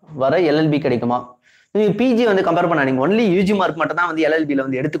வர LLB கிடைக்குமா நீங்க பிஜி வந்து கம்பேர் பண்ணாதீங்க ஒன்லி யூஜி மார்க் மட்டும் தான் வந்து LLBல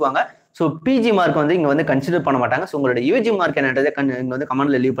வந்து எடுத்துக்குவாங்க ஸோ பிஜி மார்க் வந்து இங்க வந்து கன்சிடர் பண்ண மாட்டாங்க ஸோ உங்களோட யூஜி மார்க் என்னன்றதை இங்க வந்து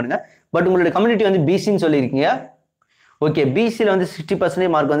கமெண்ட்ல லீவ் பண்ணுங்க பட் உங்களோட கம்யூனிட்டி வந்து பிசின்னு சொல்லியிருக்கீங்க ஓகே பிசில வந்து 60%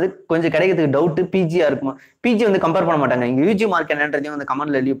 மார்க் வந்து கொஞ்சம் கிடைக்கிறதுக்கு டவுட் பிஜியா இருக்குமா பிஜி வந்து கம்பேர் பண்ண மாட்டாங்க இங்க யூஜி மார்க் என்னன்றதையும் வந்து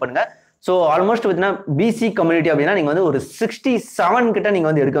கமெண்ட்ல லீவ் பண்ணுங்க ஸோ ஆல்மோஸ்ட் பார்த்தீங்கன்னா பிசி கம்யூனிட்டி அப்படின்னா நீங்க வந்து ஒரு 67 கிட்ட நீங்க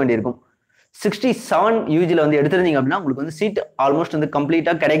வந்து எடுக்க வேண்டியிருக்கும் 67 யூஜில வந்து எடுத்திருந்தீங்க அப்படின்னா உங்களுக்கு வந்து சீட் ஆல்மோஸ்ட் வந்து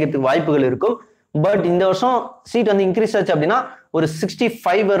கம்ப்ளீட்டா கிடைக்கிறதுக்கு வாய்ப்புகள் இருக்கும் பட் இந்த வருஷம் சீட் வந்து இன்க்ரீஸ் ஆச்சு அப்படின்னா ஒரு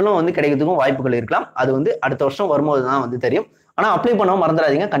 65 வரலும் வந்து கிடைக்கிறதுக்கும் வாய்ப்புகள் இருக்கலாம் அது வந்து அடுத்த வருஷம் வரும்போது தான் வந்து தெரியும் ஆனா அப்ளை பண்ணவும்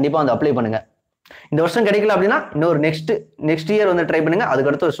மறந்துடாதீங்க கண்டிப்பா வந்து அப்ளை பண்ணுங்க இந்த வருஷம் கிடைக்கல அப்படின்னா இன்னொரு நெக்ஸ்ட் இயர் வந்து ட்ரை பண்ணுங்க. அதுக்கு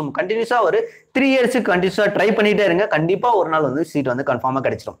அடுத்த வருஷம் கண்டினியூஸா ஒரு 3 இயர்ஸுக்கு கண்டினியூஸா ட்ரை பண்ணிட்டே இருங்க. கண்டிப்பா ஒரு நாள் வந்து சீட் வந்து கன்ஃபார்மா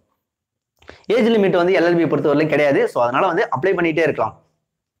கிடைச்சிடும். ஏஜ் லிமிட் வந்து LLB பொறுத்தவரையிலும் கிடையாது. ஸோ அதனால வந்து அப்ளை பண்ணிட்டே இருக்கலாம்.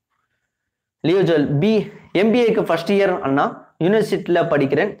 லியோஜல் MBAக்கு ஃபர்ஸ்ட் இயர் அண்ணா யூனிவர்சிட்டியில்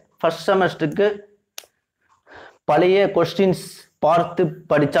படிக்கிறேன். ஃபர்ஸ்ட் செமஸ்டருக்கு பழைய கொஸ்டின்ஸ் பார்த்து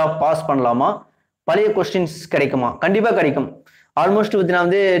படிச்சா பாஸ் பண்ணலாமா? பழைய கொஸ்டின்ஸ் கிடைக்குமா? கண்டிப்பா கிடைக்கும். ஆல்மோஸ்ட் பார்த்தீங்கன்னா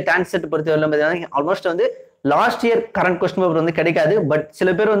வந்து TANCET பொறுத்தவரை பார்த்தீங்கன்னா ஆல்மோஸ்ட் வந்து last year current question paper வந்து கிடைக்காது. பட்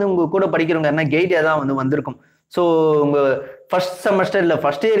சில பேர் வந்து உங்க கூட படிக்கிறவங்க கைடே தான் வந்து வந்திருக்கும். ஸோ உங்க ஃபர்ஸ்ட் செமஸ்டர் இல்லை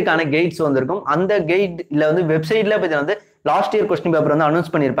ஃபர்ஸ்ட் இயருக்கான கைட்ஸ் வந்திருக்கும். அந்த கைட் இல்லை வந்து வெப்சைட்ல பார்த்தீங்கன்னா வந்து லாஸ்ட் இயர் கொஸ்டின் பேப்பர் வந்து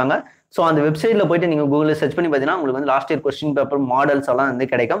அனௌன்ஸ் பண்ணியிருப்பாங்க. ஸோ அந்த வெப்சைட்ல போயிட்டு நீங்க கூகுளில் சர்ச் பண்ணி பார்த்தீங்கன்னா உங்களுக்கு வந்து last year question paper models எல்லாம் வந்து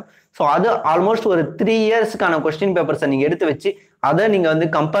கிடைக்கும். ஸோ அது ஆல்மோஸ்ட் ஒரு 3 இயர்ஸ்க்கான கொஸ்டின் பேப்பர்ஸை நீங்க எடுத்து வச்சு அதை நீங்க வந்து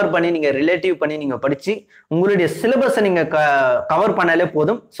கம்பேர் பண்ணி நீங்க ரிலேட்டிவ் பண்ணி நீங்க படிச்சு உங்களுடைய சிலபஸை நீங்க கவர் பண்ணாலே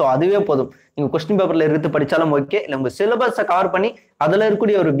போதும். ஸோ அதுவே போதும். நீங்க கொஸ்டின் பேப்பர்ல எடுத்து படிச்சாலும் ஓகே, இல்லை உங்க சிலபஸை கவர் பண்ணி அதுல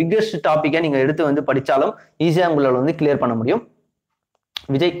இருக்கக்கூடிய ஒரு பிக்கஸ்ட் டாபிக்கை நீங்க எடுத்து வந்து படிச்சாலும் ஈஸியா உங்களால வந்து கிளியர் பண்ண முடியும்.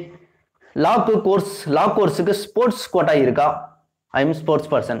 விஜய், லா கோர்ஸுக்கு ஸ்போர்ட்ஸ் கோட்டா இருக்கா? I am sports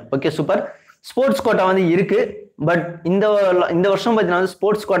person. Okay, super. Sports quota வந்து இருக்கு. பட் இந்த வருஷம் பார்த்தீங்கன்னா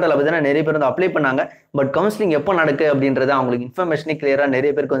ஸ்போர்ட்ஸ் கோட்டால பார்த்தீங்கன்னா நிறைய பேர் வந்து அப்ளை பண்ணாங்க. பட் கவுன்சிலிங் எப்போ நடக்கு அப்படின்றது அவங்களுக்கு இன்ஃபர்மேஷனே கிளியரா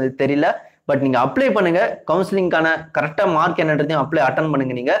நிறைய பேருக்கு வந்து தெரியல. பட் நீங்க அப்ளை பண்ணுங்க. கவுன்சிலிங்கான கரெக்டா மார்க் என்னன்றதையும் அட்டன்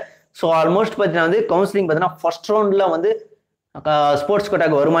பண்ணுங்க நீங்க. ஸோ ஆல்மோஸ்ட் பார்த்தீங்கன்னா வந்து கவுன்சிலிங் பார்த்தீங்கன்னா ஃபர்ஸ்ட் ரவுண்ட்ல வந்து ஸ்போர்ட்ஸ்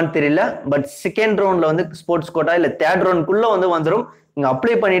கோட்டாக்கு வருமானு தெரியல. பட் செகண்ட் ரவுண்ட்ல வந்து ஸ்போர்ட்ஸ் கோட்டா இல்லை தேர்ட் ரவுண்ட்குள்ள வந்து வந்துடும். நீங்க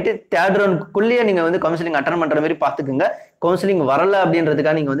அப்ளை பண்ணிட்டு தேர்ட் ரவுண்ட்குள்ளேயே நீங்க வந்து கவுன்சிலிங் அட்டன் பண்ற மாதிரி பாத்துக்கோங்க. கவுன்சிலிங் வரல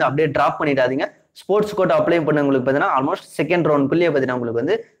அப்படின்றதுக்காக நீங்க வந்து அப்படியே டிராப் பண்ணிடாதீங்க. ஸ்போர்ட்ஸ் கோட்டா அப்ளை பண்ணவங்களுக்கு பார்த்தீங்கன்னா ஆல்மோஸ்ட் செகண்ட் ரவுண்ட்குள்ளேயே பார்த்தீங்கன்னா உங்களுக்கு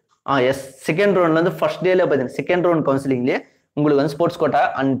வந்து செகண்ட் ரவுண்ட்ல வந்து ஃபர்ஸ்ட் டேல பார்த்தீங்கன்னா செகண்ட் ரவுண்ட் கவுன்சிலிங்லேயே உங்களுக்கு வந்து ஸ்போர்ட்ஸ் கோட்டா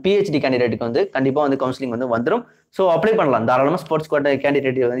அண்ட் PhD கேண்டிடேட்டுக்கு வந்து கண்டிப்பா வந்து கவுன்சிலிங் வந்து வந்துடும். ஸோ அப்ளை பண்ணலாம். தாராளமா ஸ்போர்ட்ஸ் கோட்டா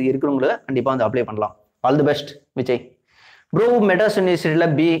கேண்டிடேட் வந்து இருக்கிறவங்களுக்கு கண்டிப்பா வந்து அப்ளை பண்ணலாம். All the best Vijay. Bro, Madras யூனிவர்சிட்டியில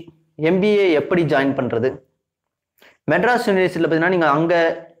MBA எப்படி ஜாயின் பண்றது? மெட்ராஸ் யூனிவர்சிட்டியில் பார்த்தீங்கன்னா நீங்கள் அங்கே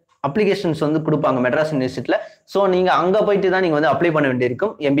அப்ளிகேஷன்ஸ் வந்து கொடுப்பாங்க மெட்ராஸ் யூனிவர்சிட்டியில். ஸோ நீங்கள் அங்கே போயிட்டு தான் நீங்கள் வந்து அப்ளை பண்ண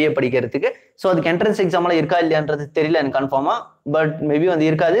வேண்டியிருக்கும் MBA படிக்கிறதுக்கு. ஸோ அதுக்கு என்ட்ரன்ஸ் எக்ஸாம்லாம் இருக்கா இல்லையான்றது தெரியல எனக்கு கன்ஃபார்மா. பட் மேபி வந்து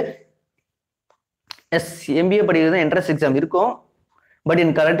இருக்காது. MBA படிக்கிறது என்ட்ரன்ஸ் எக்ஸாம் இருக்கும். பட்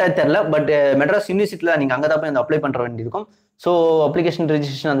எனக்கு கரெக்டாக தெரியல. பட் மெட்ராஸ் யூனிவர்சிட்டியில் நீங்கள் அங்கே தான் போய் வந்து அப்ளை பண்ணுற வேண்டியிருக்கும். ஸோ அப்ளிகேஷன்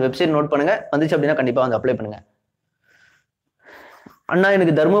ரெஜிஸ்ட்ரேஷன் அந்த வெப்சைட் நோட் பண்ணுங்க. வந்துச்சு அப்படின்னா கண்டிப்பாக வந்து அப்ளை பண்ணுங்க. அண்ணா,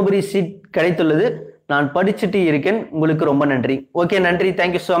 எனக்கு தருமபுரி சீட் கிடைத்துள்ளது. நான் படிச்சுட்டு இருக்கேன். உங்களுக்கு ரொம்ப நன்றி. ஓகே, நன்றி,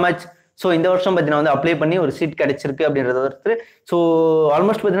 தேங்க்யூ ஸோ மச். ஸோ இந்த வருஷம் பார்த்தீங்கன்னா வந்து அப்ளை பண்ணி ஒரு சீட் கிடைச்சிருக்கு அப்படின்றத ஒருத்தர். ஸோ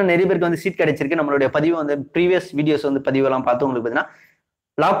ஆல்மோஸ்ட் பார்த்தீங்கன்னா நிறைய பேருக்கு வந்து சீட் கிடைச்சிருக்கு. நம்மளுடைய பதிவு வந்து ப்ரீவியஸ் வீடியோஸ் வந்து பதிவெல்லாம் பார்த்து உங்களுக்கு பார்த்தீங்கன்னா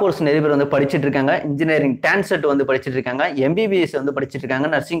லா கோர்ஸ் நிறைய பேர் வந்து படிச்சுட்டு இருக்காங்க. இன்ஜினியரிங் TANCET வந்து படிச்சுட்டு இருக்காங்க. MBBS வந்து படிச்சுட்டு இருக்காங்க.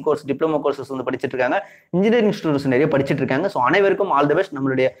 நர்சிங் கோர்ஸ், டிப்ளமோ கோர்சஸ் வந்து படிச்சுட்டு இருக்காங்க. இன்ஜினியரிங் ஸ்டூடெண்ட்ஸ் நிறைய படிச்சுட்டு இருக்காங்க. ஸோ அனைவருக்கும் ஆல் தி பெஸ்ட்.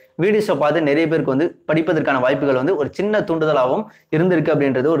 நம்மளுடைய வீடியோஸை பார்த்து நிறைய பேருக்கு வந்து படிப்பதற்கான வாய்ப்புகள் வந்து ஒரு சின்ன தூண்டுதலாகவும் இருந்திருக்கு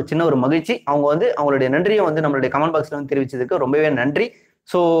அப்படின்றது ஒரு சின்ன ஒரு மகிழ்ச்சி. அவங்க வந்து அவங்களுடைய நன்றியை வந்து நம்மளுடைய கமெண்ட் பாக்ஸ்ல வந்து தெரிவிச்சதுக்கு ரொம்பவே நன்றி.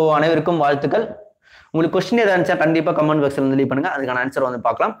 ஸோ அனைவருக்கும் வாழ்த்துக்கள். உங்களுக்கு கொஸ்டின் ஏதாவது இருந்துச்சா கண்டிப்பா கமெண்ட் பாக்ஸ்ல வந்து லீவ் பண்ணுங்க. அதுக்கான ஆன்சர் வந்து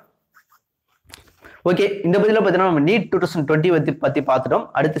பார்க்கலாம். ஓகே, இந்த பதில பார்த்தீங்கன்னா நம்ம NEET 2020 பத்தி பார்த்துட்டோம்.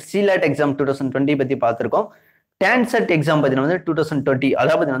 அடுத்து CLAT எக்ஸாம் 2020 பத்தி பார்த்துருக்கோம். TANCET எக்ஸாம் பார்த்தீங்கன்னா வந்து 2020,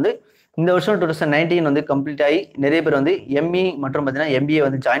 அதாவது பார்த்தீங்கன்னா வந்து இந்த வருஷம் 2019 வந்து கம்ப்ளீட் ஆகி நிறைய பேர் வந்து ME மற்றும் பார்த்தீங்கன்னா MBA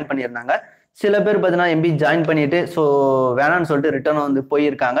வந்து ஜாயின் பண்ணியிருந்தாங்க. சில பேர் பார்த்தீங்கன்னா MBA ஜாயின் பண்ணிட்டு ஸோ வேணான்னு சொல்லிட்டு ரிட்டர்ன் வந்து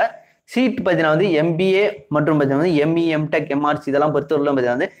போயிருக்காங்க. சீட் பார்த்தீங்கன்னா வந்து MBA மற்றும் பார்த்தீங்கன்னா வந்து ME, MTech, MRC இதெல்லாம் பொறுத்தவரைக்கும்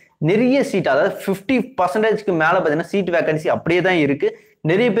பார்த்தீங்கன்னா வந்து நிறைய சீட், அதாவது 50% மேல பார்த்தீங்கன்னா சீட் வேகன்சி அப்படியே தான் இருக்கு.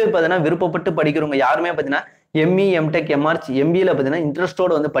 நிறைய பேர் பார்த்தீங்கன்னா விருப்பப்பட்டு படிக்கிறவங்க யாருமே பார்த்தீங்கன்னா ME, MTech, MRC, MBA பார்த்தீங்கன்னா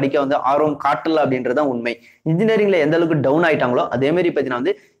இன்ட்ரெஸ்டோட வந்து படிக்க வந்து ஆர்வம் காட்டல அப்படின்றதான் உண்மை. இன்ஜினியரிங்ல எந்த அளவுக்கு டவுன் ஆயிட்டாங்களோ அதே மாதிரி பார்த்தீங்கன்னா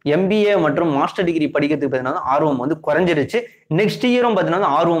வந்து MBA மற்றும் மாஸ்டர் டிகிரி படிக்கிறதுக்கு பார்த்தீங்கன்னா ஆர்வம் வந்து குறைஞ்சிருச்சு. நெக்ஸ்ட் இயரும்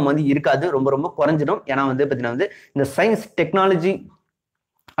பார்த்தீங்கன்னா ஆர்வம் வந்து இருக்காது, ரொம்ப ரொம்ப குறைஞ்சிடும். ஏன்னா வந்து பார்த்தீங்கன்னா வந்து இந்த சயின்ஸ் டெக்னாலஜி,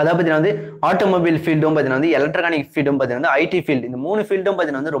 அதாவது பார்த்தீங்கன்னா வந்து ஆட்டோமொபைல் ஃபீல்டும் பார்த்தீங்கன்னா வந்து எலக்ட்ரானிக் ஃபீல்டும் பார்த்தீங்கன்னா IT ஃபீல்டு, இந்த 3 ஃபீல்டும்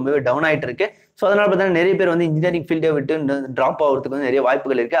பார்த்தீங்கன்னா வந்து ரொம்பவே டவுன் ஆயிட்டு இருக்கு. ஸோ அதனால பார்த்தீங்கன்னா நிறைய பேர் வந்து இன்ஜினியரிங் ஃபீல்டை விட்டு ட்ராப் ஆகிறதுக்கு வந்து நிறைய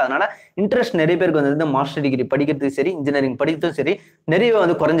வாய்ப்புகள் இருக்கு. அதனால இன்ட்ரெஸ்ட் நிறைய பேருக்கு வந்து மாஸ்டர் டிகிரி படிக்கிறதுக்கு சரி, இன்ஜினியரிங் படிக்கிறதும் சரி நிறைய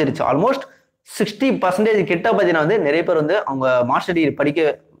வந்து குறைஞ்சிருச்சு. ஆல்மோஸ்ட் 60% கிட்ட பார்த்தீங்கன்னா வந்து நிறைய பேர் வந்து அவங்க மாஸ்டர் டிகிரி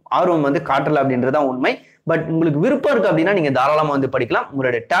படிக்க ஆர்வம் வந்து காட்டல அப்படின்றதான் உண்மை. பட் உங்களுக்கு விருப்பம் இருக்கு அப்படின்னா நீங்க தாராளமா வந்து படிக்கலாம்.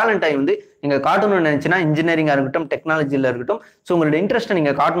 உங்களுடைய டேலண்டை வந்து நீங்க காட்டணும்னு நினைச்சுன்னா இன்ஜினியரிங்கா இருக்கட்டும், டெக்னாலஜில இருக்கட்டும், ஸோ உங்களுடைய இன்ட்ரெஸ்ட்டை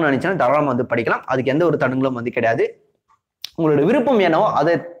நீங்க காட்டணும்னு நினைச்சுன்னா தாராளமா வந்து படிக்கலாம். அதுக்கு எந்த ஒரு தடங்களும் வந்து கிடையாது. உங்களுடைய விருப்பம் என்னவோ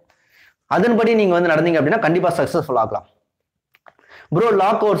அதன்படி நீங்க வந்து நடந்தீங்க அப்படின்னா கண்டிப்பா சக்சஸ்ஃபுல் ஆகலாம். ப்ரோ, லா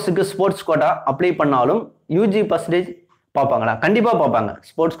கோர்ஸுக்கு ஸ்போர்ட்ஸ் கோட்டா அப்ளை பண்ணாலும் UG பர்சன்டேஜ் பார்ப்பாங்களா? கண்டிப்பா பார்ப்பாங்க.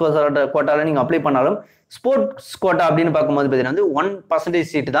 ஸ்போர்ட்ஸ் கோட்டால நீங்க அப்ளை பண்ணாலும் ஸ்போர்ட்ஸ் கோட்டா அப்படின்னு பார்க்கும்போது பார்த்தீங்கன்னா வந்து 1%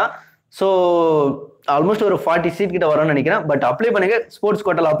 சீட்டு தான். ஸோ ஆல்மோஸ்ட் ஒரு 40 சீட் கிட்ட வரும்னு நினைக்கிறேன். பட் அப்ளை பண்ணுங்க, ஸ்போர்ட்ஸ்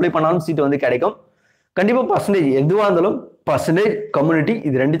கோட்டால அப்ளை பண்ணாலும் சீட் வந்து கிடைக்கும். கண்டிப்பா பர்சன்டேஜ் எதுவாக இருந்தாலும் பர்சன்டேஜ், கம்யூனிட்டி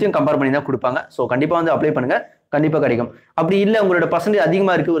இது ரெண்டுத்தையும் கம்பேர் பண்ணி தான் கொடுப்பாங்க. ஸோ கண்டிப்பா வந்து அப்ளை பண்ணுங்க, கண்டிப்பா கிடைக்கும். அப்படி இல்லை உங்களோட பர்சன்டேஜ்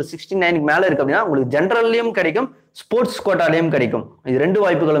அதிகமா இருக்கு, ஒரு 69 மேல இருக்கு அப்படின்னா உங்களுக்கு ஜென்ரல்லையும் கிடைக்கும், ஸ்போர்ட்ஸ் கோட்டாலையும் கிடைக்கும். இது 2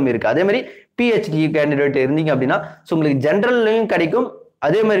 வாய்ப்புகளும் இருக்கு. அதே மாதிரி பிஹெச்டி கேண்டிடேட் இருந்தீங்க அப்படின்னா ஸோ உங்களுக்கு ஜென்ரல்லையும் கிடைக்கும்,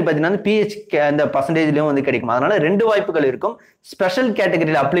 அதே மாதிரி பார்த்தீங்கன்னா பிஹெச் அந்த பர்சன்டேஜ்லயும் வந்து கிடைக்கும். அதனால 2 வாய்ப்புகள் இருக்கும். ஸ்பெஷல்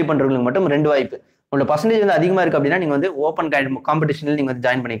கேட்டகரியில் அப்ளை பண்றவங்களுக்கு மட்டும் 2 வாய்ப்பு. உங்களோட பர்சன்டேஜ் வந்து அதிகமா இருக்கு அப்படின்னா நீங்க வந்து ஓப்பன் காம்படிஷனில் நீங்க வந்து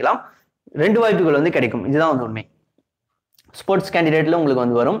ஜாயின் பண்ணிக்கலாம். 2 வாய்ப்புகள் வந்து கிடைக்கும். இதுதான் வந்து உண்மை. ஸ்போர்ட்ஸ் கேண்டிடேட்ல உங்களுக்கு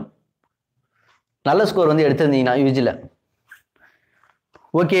வந்து வரும். நல்ல ஸ்கோர் வந்து எடுத்திருந்தீங்கன்னா யூஜில.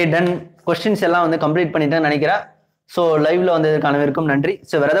 Okay done. கொஸ்டின்ஸ் எல்லாம் வந்து கம்ப்ளீட் பண்ணிட்டேன்னு நினைக்கிறேன். ஸோ லைவ்ல வந்ததுக்கான விருக்கும் நன்றி.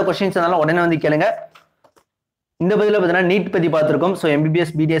 ஸோ வேற ஏதாவது கொஸ்டின்ஸ் இருந்தாலும் உடனே வந்து கேளுங்க. இந்த பதில பார்த்தீங்கன்னா நீட் பத்தி பார்த்திருக்கோம். ஸோ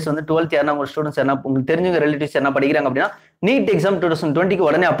எம்பிபிஎஸ் பிடிஎஸ் வந்து 12th யாரா உங்க ஸ்டூடெண்ட்ஸ் என்ன உங்களுக்கு தெரிஞ்சவங்க ரிலேட்டிவ்ஸ் என்ன படிக்கிறாங்க அப்படின்னா நீட் எக்ஸாம் 2020க்கு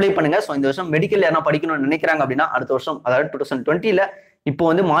உடனே அப்ளை பண்ணுங்க. ஸோ இந்த வருஷம் மெடிக்கல் யாரா படிக்கணும்னு நினைக்கிறாங்க அப்படின்னா அடுத்த வருஷம் அதாவது 2020ல இப்போ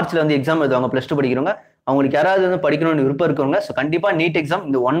வந்து மார்ச்ல வந்து எக்ஸாம் எழுதுவாங்க +2 படிக்கிறவங்க. அவங்களுக்கு யாராவது வந்து படிக்கணும்னு விருப்பம் இருக்கவங்க ஸோ கண்டிப்பா நீட் எக்ஸாம்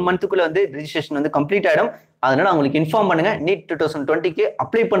இந்த 1 மந்த்துக்குள்ள வந்து ரெஜிஸ்ட்ரேஷன் வந்து கம்ப்ளீட் ஆயிடும். அதனால அவங்களுக்கு இன்ஃபார்ம் பண்ணுங்க. நீட் 2020க்கு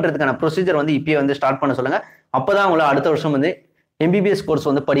அப்ளை பண்றதுக்கான ப்ரொசீஜர் வந்து இப்பயே வந்து ஸ்டார்ட் பண்ண சொல்லுங்க. அப்பதான் அவங்கள அடுத்த வருஷம் வந்து எம்பிபிஎஸ் கோர்ஸ்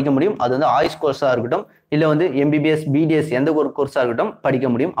வந்து படிக்க முடியும். அது வந்து ஆயுஷ் கோர்ஸா இருக்கட்டும், இல்ல வந்து எம்பிபிஎஸ் பிடிஎஸ் எந்த ஒரு கோர்ஸா இருக்கட்டும் படிக்க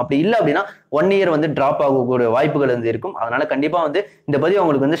முடியும். அப்படி இல்லை அப்படின்னா 1 இயர் வந்து டிராப் ஆகக்கூடிய வாய்ப்புகள் வந்து இருக்கும். அதனால கண்டிப்பா வந்து இந்த பதிவு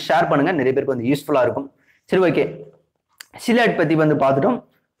அவங்களுக்கு வந்து ஷேர் பண்ணுங்க, நிறைய பேருக்கு வந்து யூஸ்ஃபுல்லா இருக்கும். சரி ஓகே, சிலாட் பத்தி வந்து பார்த்துட்டோம்.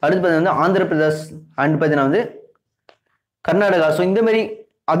 அடுத்து பார்த்தீங்கன்னா ஆந்திர பிரதேஷ் அண்ட் பார்த்தீங்கன்னா வந்து கர்நாடகா. ஸோ இந்த மாதிரி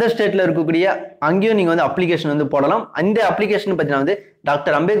அதர் ஸ்டேட்ல இருக்கக்கூடிய அங்கேயும் நீங்க வந்து அப்ளிகேஷன் வந்து போடலாம். அந்த அப்ளிகேஷன் பார்த்தீங்கன்னா வந்து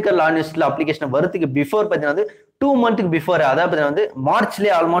டாக்டர் அம்பேத்கர் லா யூனிவர்சிட்டியில் அப்ளிகேஷன் வரதுக்கு பிஃபோர் பார்த்தீங்கன்னா வந்து 2 மந்த்துக்கு பிஃபோர், அதாவது பார்த்தீங்கன்னா வந்து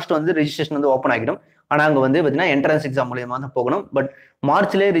மார்ச்லேயே ஆல்மோஸ்ட் வந்து ரெஜிஸ்ட்ரேஷன் வந்து ஓப்பன் ஆகிடும். ஆனால் அங்கே வந்து பார்த்தீங்கன்னா என்ட்ரன்ஸ் எக்ஸாம் மூலியமா தான் போகணும். பட்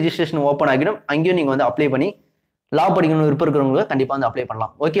மார்ச்லேயே ரெஜிஸ்ட்ரேஷன் ஓப்பன் ஆகிடும். அங்கேயும் நீங்க வந்து அப்ளை பண்ணி லா படிக்கணும் விருப்பம் இருக்கிறவங்க கண்டிப்பா வந்து அப்ளை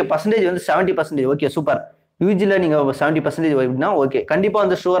பண்ணலாம். ஓகே, பர்சன்டேஜ் வந்து 70%. Okay super. யூஜில நீங்க 70% அப்படின்னா ஓகே கண்டிப்பா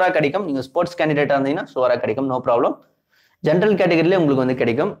வந்து ஷூரா கிடைக்கும். நீங்க ஸ்போர்ட்ஸ் கேண்டிடேட்டா இருந்தீங்கன்னா ஷூரா கிடைக்கும், நோ ப்ராப்ளம். ஜென்ரல் கேட்டகரியில உங்களுக்கு வந்து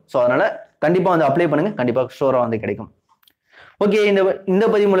கிடைக்கும். ஸோ அதனால கண்டிப்பா வந்து அப்ளை பண்ணுங்க, கண்டிப்பா ஷூரா வந்து கிடைக்கும். ஓகே, இந்த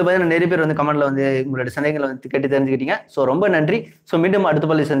பதிவு மூலம் நிறைய பேர் வந்து கமெண்ட்ல வந்து உங்களோட சந்தேகங்களை வந்து கேட்டு தெரிஞ்சுக்கிட்டீங்க. ஸோ ரொம்ப நன்றி. ஸோ மீண்டும் அடுத்த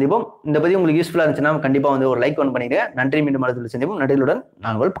பதிவில் சந்திப்போம். இந்த பதிவு உங்களுக்கு யூஸ்ஃபுல்லா இருந்துச்சுன்னா கண்டிப்பா வந்து ஒரு லைக் ஒன் பண்ணிடுங்க. நன்றி. மீண்டும் அடுத்த பதிவில் சந்திப்போம். நன்றியுடன்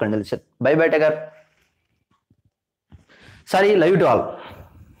நான் உங்கள் கண்டல்சன். By by, take care. Sorry, love you to all.